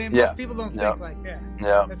know what I'm saying? Most people don't think like that.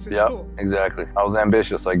 Yeah. That's cool. Exactly. I was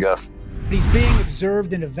ambitious, I guess. He's being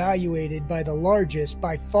observed and evaluated by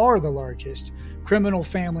by far the largest criminal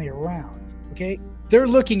family around. Okay? They're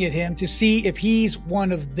looking at him to see if he's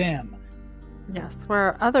one of them. Yes,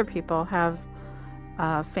 where other people have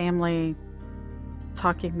family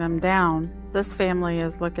talking them down, this family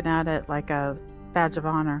is looking at it like a badge of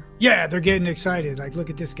honor. Yeah, they're getting excited. Like, look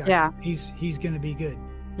at this guy. Yeah. He's going to be good.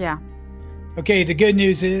 Yeah. Okay, the good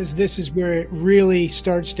news is this is where it really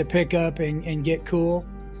starts to pick up and get cool.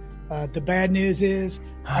 The bad news is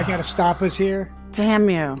I got to stop us here. Damn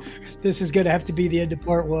you. This is going to have to be the end of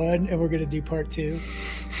part 1, and we're going to do part 2.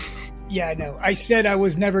 Yeah, I know. I said I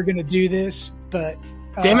was never going to do this, but...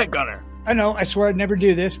 Damn it, Gunner. I know, I swear I'd never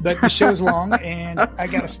do this, but the show's long and I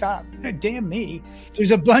got to stop. Damn me.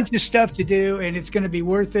 There's a bunch of stuff to do and it's going to be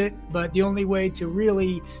worth it. But the only way to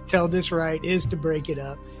really tell this right is to break it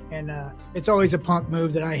up. And it's always a punk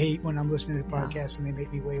move that I hate when I'm listening to podcasts and they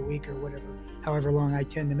make me wait a week or whatever, however long I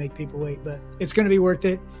tend to make people wait. But it's going to be worth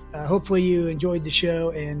it. Hopefully you enjoyed the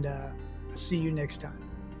show, and I'll see you next time.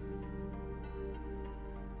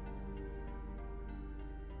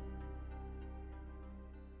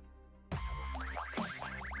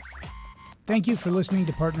 Thank you for listening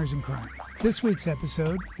to Partners in Crime. This week's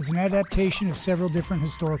episode is an adaptation of several different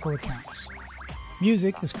historical accounts.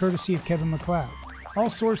 Music is courtesy of Kevin MacLeod. All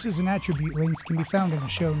sources and attribute links can be found in the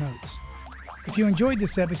show notes. If you enjoyed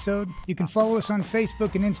this episode, you can follow us on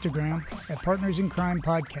Facebook and Instagram at Partners in Crime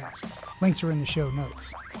Podcast. Links are in the show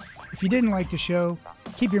notes. If you didn't like the show,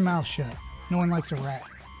 keep your mouth shut. No one likes a rat.